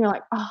 and this. And you're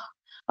like, oh,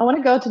 I want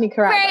to go to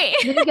Nicaragua. right.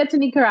 Then you get to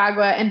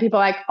Nicaragua and people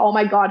are like, oh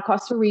my God,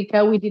 Costa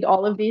Rica, we did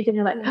all of these. And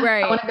you're like,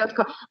 I want to go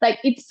to like,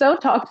 it's so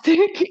toxic.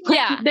 Like,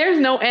 Yeah. there's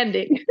no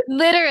ending.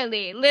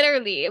 Literally.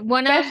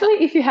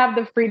 Especially if you have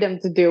the freedom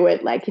to do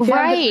it. Like, if you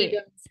have the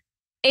freedom.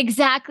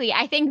 Exactly.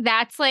 I think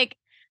that's like,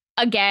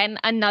 again,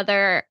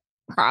 another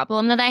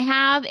problem that I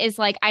have is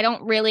like, I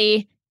don't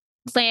really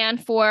plan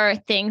for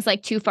things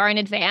like too far in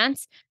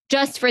advance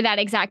just for that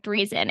exact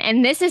reason.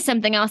 And this is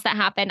something else that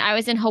happened. I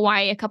was in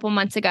Hawaii a couple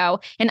months ago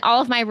and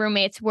all of my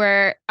roommates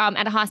were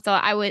at a hostel.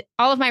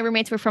 All of my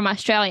roommates were from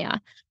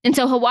Australia. And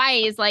so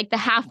Hawaii is like the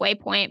halfway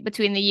point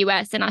between the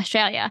US and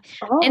Australia.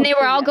 And they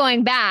were all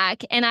going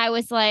back. And I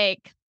was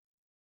like,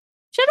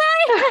 should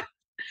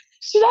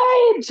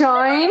I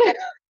join?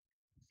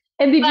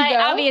 And did you go?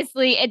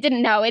 Obviously it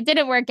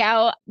didn't work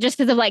out just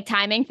because of like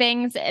timing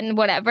things and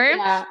whatever.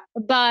 Yeah.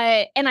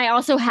 But, and I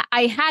also,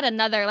 I had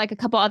a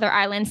couple other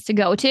islands to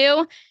go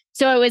to.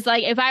 So it was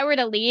like, if I were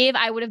to leave,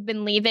 I would have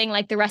been leaving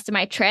like the rest of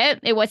my trip.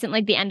 It wasn't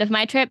like the end of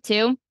my trip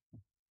too.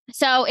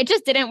 So it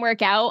just didn't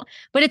work out.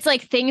 But it's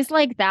like things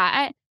like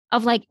that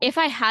of like, if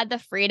I had the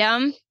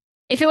freedom,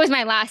 if it was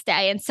my last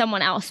day and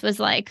someone else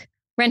was like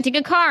renting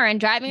a car and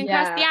driving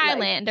across the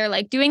island or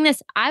like doing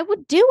this, I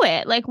would do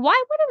it. Like,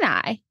 why wouldn't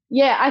I?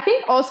 Yeah, I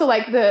think also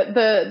like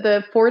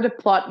the for the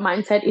plot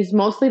mindset is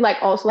mostly like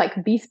also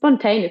like be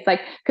spontaneous,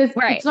 like because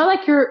it's not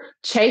like you're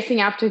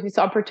chasing after these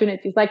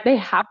opportunities, like they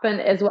happen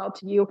as well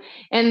to you.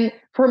 And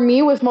for me,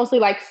 it was mostly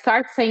like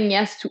start saying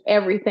yes to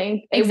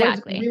everything.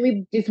 Exactly. It was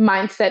really this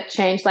mindset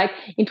change. Like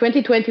in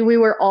 2020, we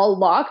were all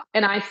locked,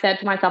 and I said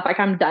to myself, like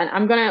I'm done.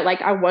 I'm gonna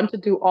like I want to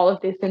do all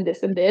of this and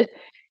this and this,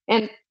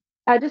 and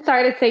I just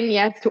started saying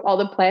yes to all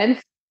the plans.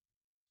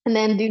 And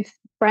then this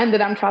friend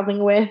that I'm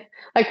traveling with,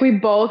 like we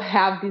both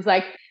have these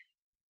like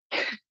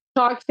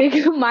toxic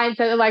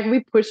mindset. Like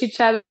we push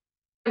each other,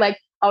 like,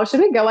 oh,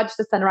 should we go watch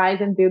the sunrise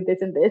and do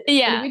this and this?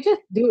 Yeah. And we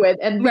just do it.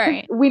 And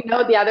we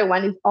know the other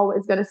one is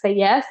always going to say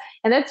yes.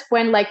 And that's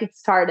when like it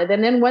started.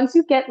 And then once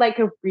you get like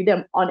a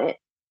freedom on it,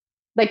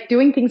 like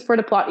doing things for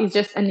the plot is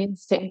just an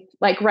instinct.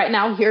 Like right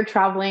now here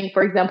traveling,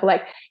 for example,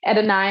 like at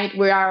a night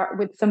we are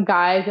with some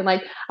guys and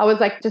like I was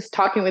like just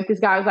talking with this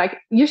guy. I was like,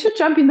 you should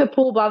jump in the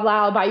pool, blah,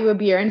 blah, I'll buy you a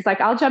beer. And it's like,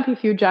 I'll jump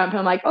if you jump. And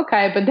I'm like,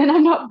 okay, but then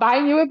I'm not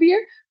buying you a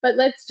beer, but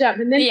let's jump.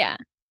 And then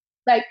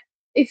like,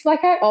 it's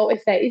like I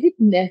always say, is it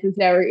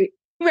necessary?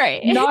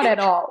 Right. Not at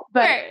all.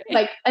 But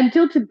like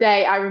until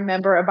today, I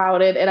remember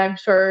about it and I'm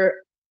sure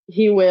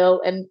he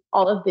will. And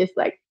all of this,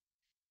 like,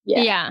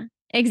 yeah.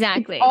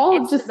 Exactly. It's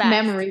all just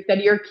memories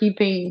that you're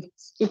keeping.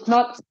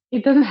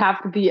 It doesn't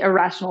have to be a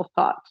rational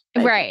thought.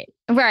 Right.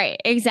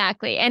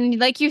 Exactly. And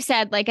like you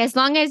said, like as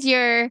long as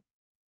you're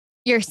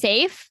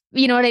safe,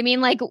 you know what I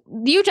mean? Like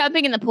you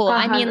jumping in the pool. 100%.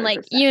 I mean,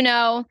 like, you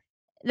know,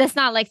 that's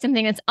not like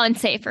something that's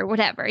unsafe or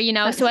whatever, you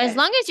know? So as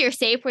long as you're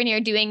safe when you're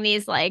doing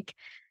these like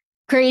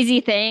crazy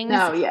things,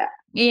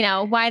 you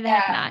know, why the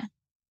heck not?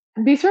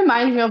 This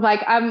reminds me of like,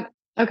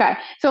 okay.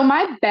 So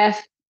my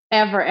best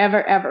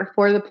ever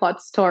for the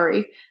plot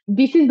story.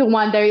 This is the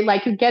one that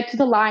like you get to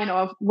the line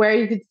of where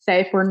is it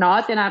safe or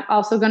not. And I'm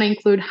also going to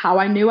include how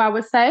I knew I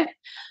was safe.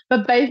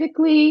 But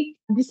basically,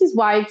 this is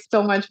why it's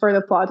so much for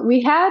the plot.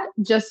 We had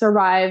just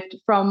arrived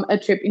from a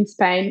trip in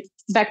Spain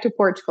back to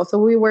Portugal. So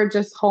we were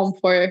just home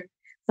for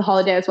the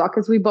holiday as well,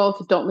 because we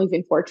both don't live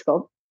in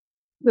Portugal.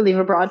 We live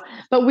abroad.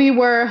 But we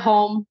were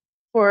home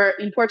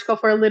in Portugal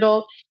for a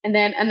little. And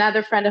then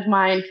another friend of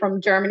mine from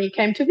Germany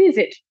came to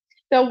visit.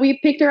 So we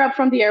picked her up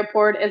from the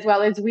airport, as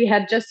well as we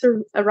had just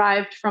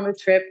arrived from a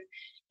trip,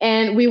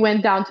 and we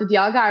went down to the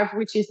Algarve,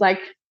 which is like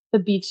the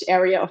beach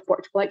area of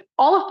Portugal. Like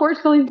all of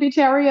Portugal is beach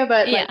area,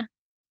 but like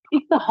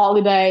it's the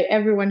holiday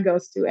everyone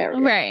goes to area.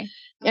 Right.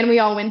 And we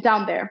all went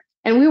down there,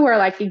 and we were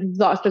like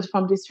exhausted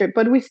from this trip,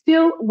 but we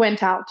still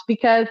went out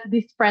because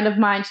this friend of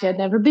mine, she had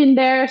never been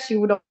there. She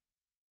would only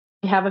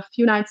have a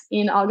few nights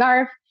in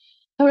Algarve.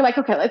 So we're like,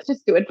 okay, let's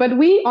just do it. But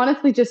we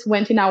honestly just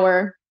went in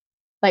our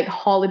like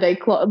holiday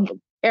club.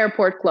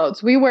 Airport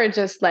clothes. We were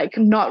just like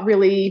not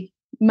really,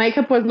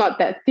 makeup was not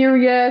that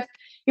serious.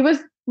 It was,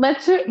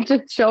 let's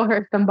just show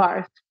her some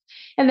bars.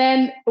 And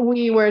then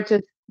we were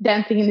just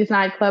dancing in this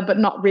nightclub, but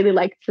not really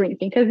like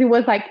drinking, because it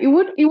was like, it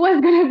was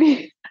going to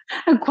be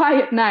a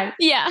quiet night.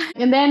 Yeah.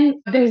 And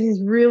then there's this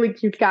really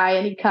cute guy,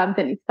 and he comes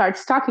and he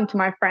starts talking to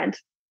my friend.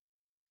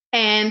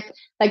 And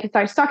like he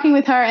starts talking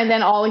with her, and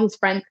then all his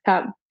friends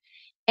come.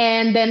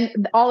 And then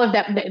all of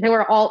them, they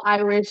were all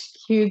Irish,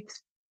 cute,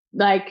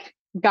 like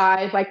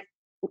guys, like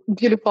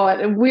beautiful.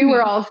 And we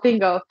were all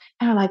single.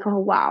 And we're like, oh,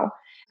 wow.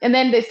 And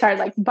then they started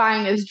like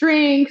buying us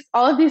drinks,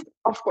 all of this,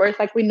 of course,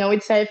 like we know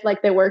it's safe,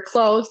 like they were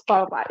closed,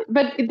 blah, blah, blah.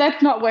 But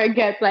that's not where it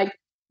gets, like,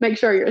 make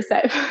sure you're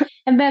safe.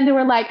 And then they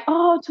were like,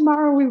 oh,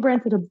 tomorrow we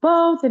rented a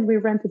boat, and we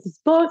rented this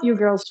boat. You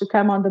girls should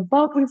come on the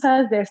boat with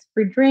us. There's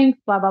free drinks,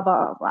 blah, blah,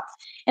 blah, blah, blah.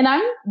 And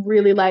I'm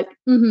really like,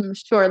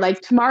 sure.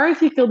 Like tomorrow,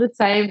 if you feel the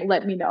same,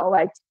 let me know.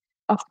 Like,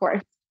 of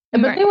course.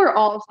 But they were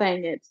all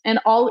saying it and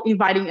all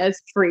inviting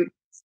us free.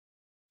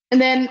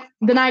 And then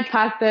the night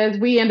passes.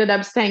 We ended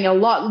up staying a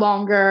lot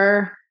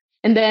longer.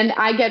 And then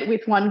I get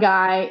with one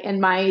guy,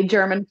 and my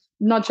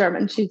not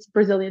German, she's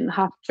Brazilian,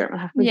 half German,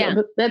 half Brazilian,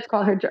 but let's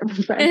call her German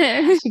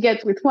friend. She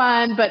gets with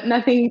one, but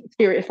nothing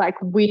serious. Like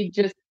we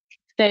just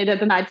stayed at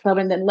the nightclub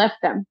and then left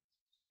them.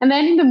 And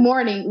then in the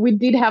morning, we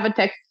did have a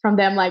text from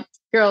them like,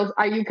 girls,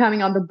 are you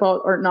coming on the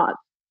boat or not?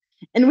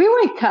 And we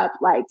wake up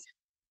like,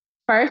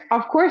 first,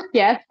 of course,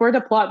 yes, for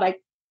the plot,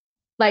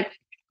 like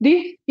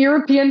this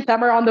European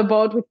summer on the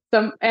boat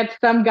at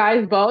some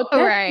guy's boat.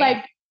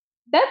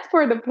 That's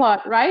for the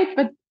plot, right?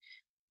 But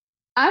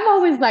I'm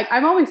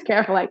always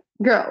careful, like,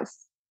 girls,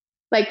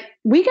 like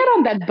we get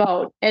on that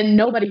boat and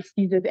nobody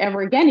sees us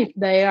ever again if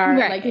they are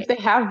like, if they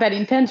have bad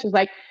intentions,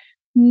 like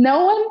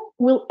no one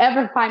will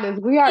ever find us.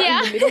 We are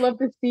in the middle of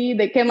the sea.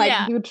 They can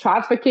do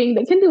trafficking.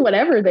 They can do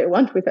whatever they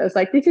want with us.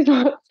 Like this is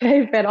not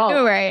safe at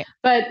all. Right.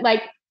 But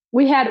like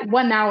we had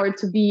 1 hour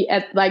to be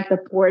at like the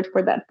port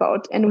for that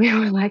boat. And we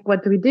were like,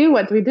 what do we do?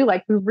 What do we do?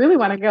 Like, we really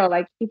want to go.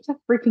 Like, it's a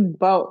freaking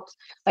boat.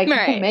 Like,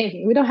 it's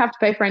amazing. We don't have to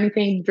pay for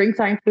anything. Drinks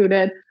are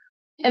included.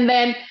 And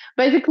then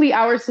basically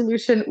our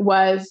solution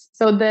was,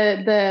 so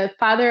the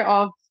father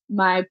of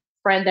my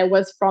friend that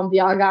was from the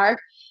Algarve,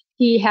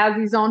 he has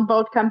his own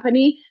boat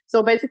company.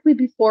 So basically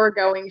before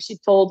going, she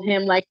told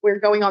him like, we're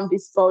going on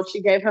this boat.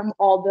 She gave him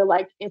all the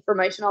like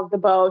information of the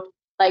boat.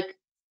 Like,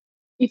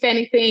 if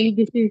anything,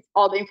 this is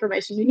all the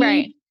information you need.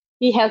 Right.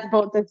 He has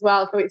boats as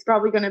well, so it's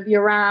probably going to be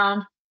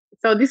around.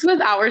 So this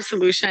was our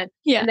solution.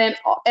 Yeah. And then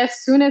as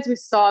soon as we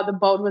saw the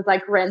boat was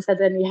like rented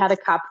and we had a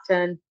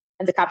captain,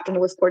 and the captain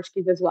was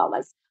Portuguese as well,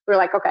 like we were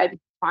like, okay,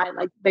 fine.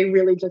 Like they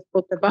really just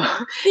booked the boat.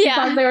 Yeah.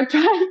 Because they were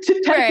trying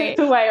to take it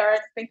away or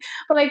anything.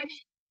 But like,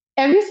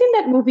 have you seen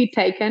that movie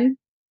Taken?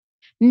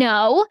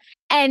 No.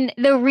 And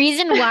the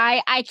reason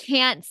why I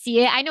can't see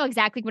it, I know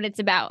exactly what it's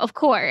about. Of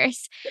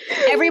course.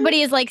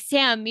 Everybody is like,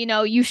 Sam,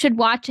 you should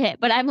watch it.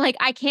 But I'm like,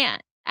 I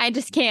can't. I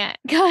just can't.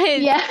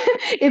 Yeah.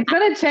 It's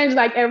going to change.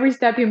 Like every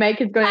step you make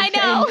is going to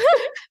change.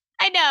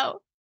 I know.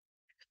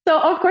 So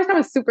of course I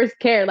was super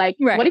scared. Like,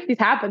 what if this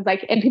happens?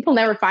 Like, and people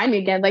never find me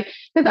again? Like,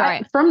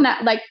 because from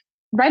that, like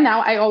right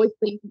now, I always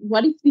think,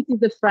 what if this is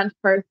the front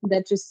person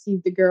that just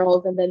sees the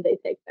girls and then they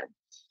take them?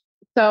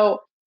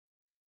 So,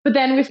 but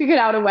then we figured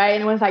out a way,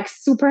 and it was like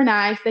super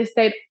nice. They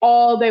stayed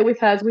all day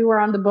with us. We were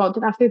on the boat,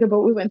 and after the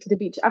boat, we went to the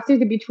beach. After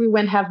the beach, we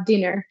went have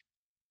dinner.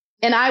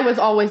 And I was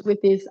always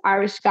with this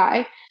Irish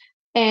guy.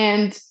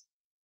 And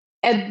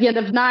at the end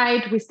of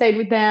night, we stayed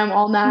with them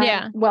all night.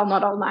 Yeah. Well,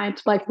 not all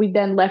night. Like we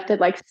then left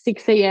at like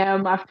 6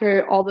 a.m.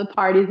 after all the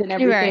parties and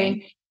everything.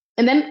 Right.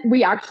 And then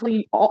we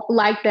actually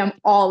liked them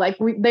all. Like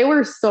they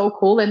were so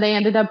cool, and they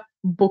ended up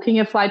booking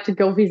a flight to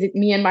go visit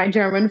me and my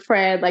German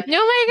friend. Like,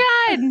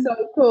 oh my God,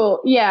 so cool.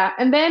 Yeah.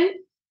 And then,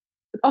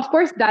 of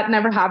course, that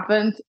never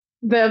happened,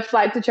 the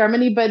flight to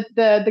Germany. But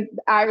the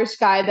Irish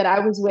guy that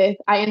I was with,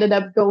 I ended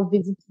up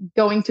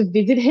going to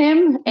visit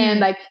him, and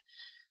like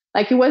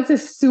it was a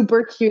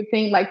super cute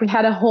thing. Like we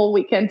had a whole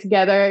weekend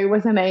together. It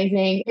was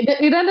amazing.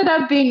 It ended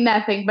up being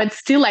nothing, but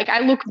still, like I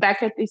look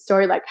back at this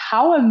story, like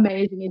how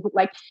amazing is it?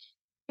 Like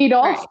it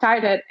all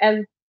started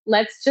as,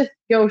 let's just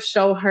go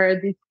show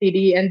her this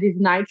city and this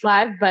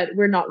nightlife, but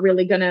we're not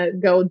really gonna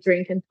go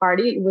drink and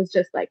party. It was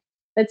just like,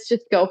 let's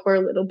just go for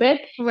a little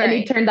bit. Right. And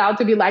it turned out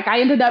to be like,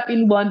 I ended up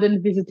in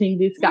London visiting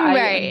this guy.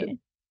 Right. And,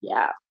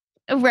 yeah.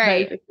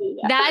 Right.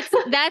 Yeah.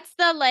 That's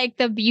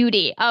the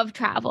beauty of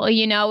travel,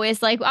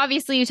 is like,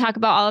 obviously you talk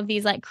about all of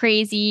these like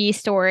crazy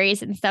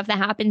stories and stuff that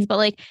happens, but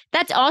like,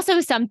 that's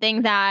also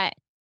something that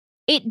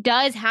it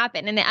does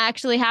happen, and it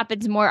actually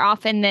happens more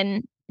often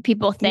than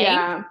people think,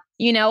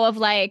 of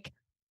like,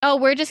 oh,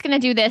 we're just going to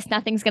do this.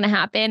 Nothing's going to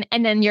happen.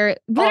 And then you're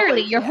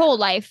literally your whole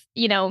life,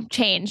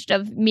 changed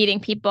of meeting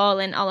people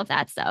and all of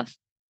that stuff.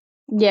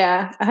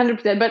 Yeah,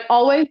 100%. But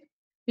always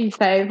be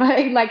safe.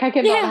 Like I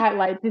cannot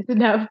highlight this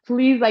enough.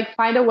 Please, like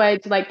find a way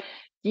to like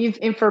give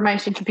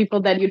information to people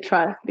that you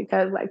trust,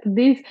 because like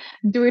this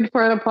do it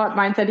for the plot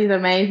mindset is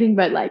amazing,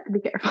 but like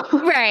be careful.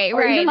 Right.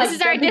 Even, like, this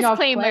is our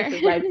disclaimer.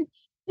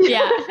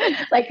 Yeah.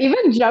 Like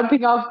even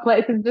jumping off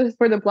places just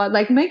for the plot,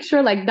 like make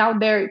sure like down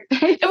there it's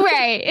safe.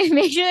 Right.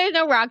 Make sure there's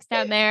no rocks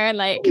down there.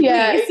 Like,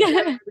 yeah.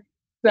 Please.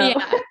 So.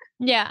 Yeah.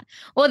 Yeah.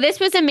 Well, this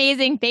was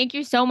amazing. Thank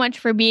you so much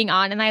for being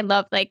on. And I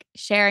love like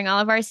sharing all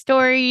of our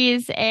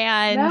stories.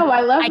 And No, I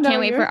love I can't knowing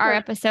wait your for our story.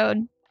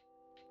 episode.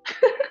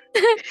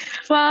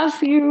 Well, I'll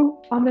see you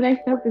on the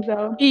next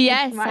episode.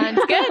 Yes, sounds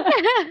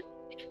good.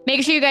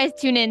 Make sure you guys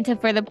tune in to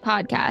For The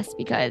Plotcast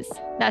because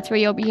that's where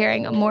you'll be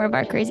hearing more of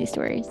our crazy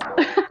stories.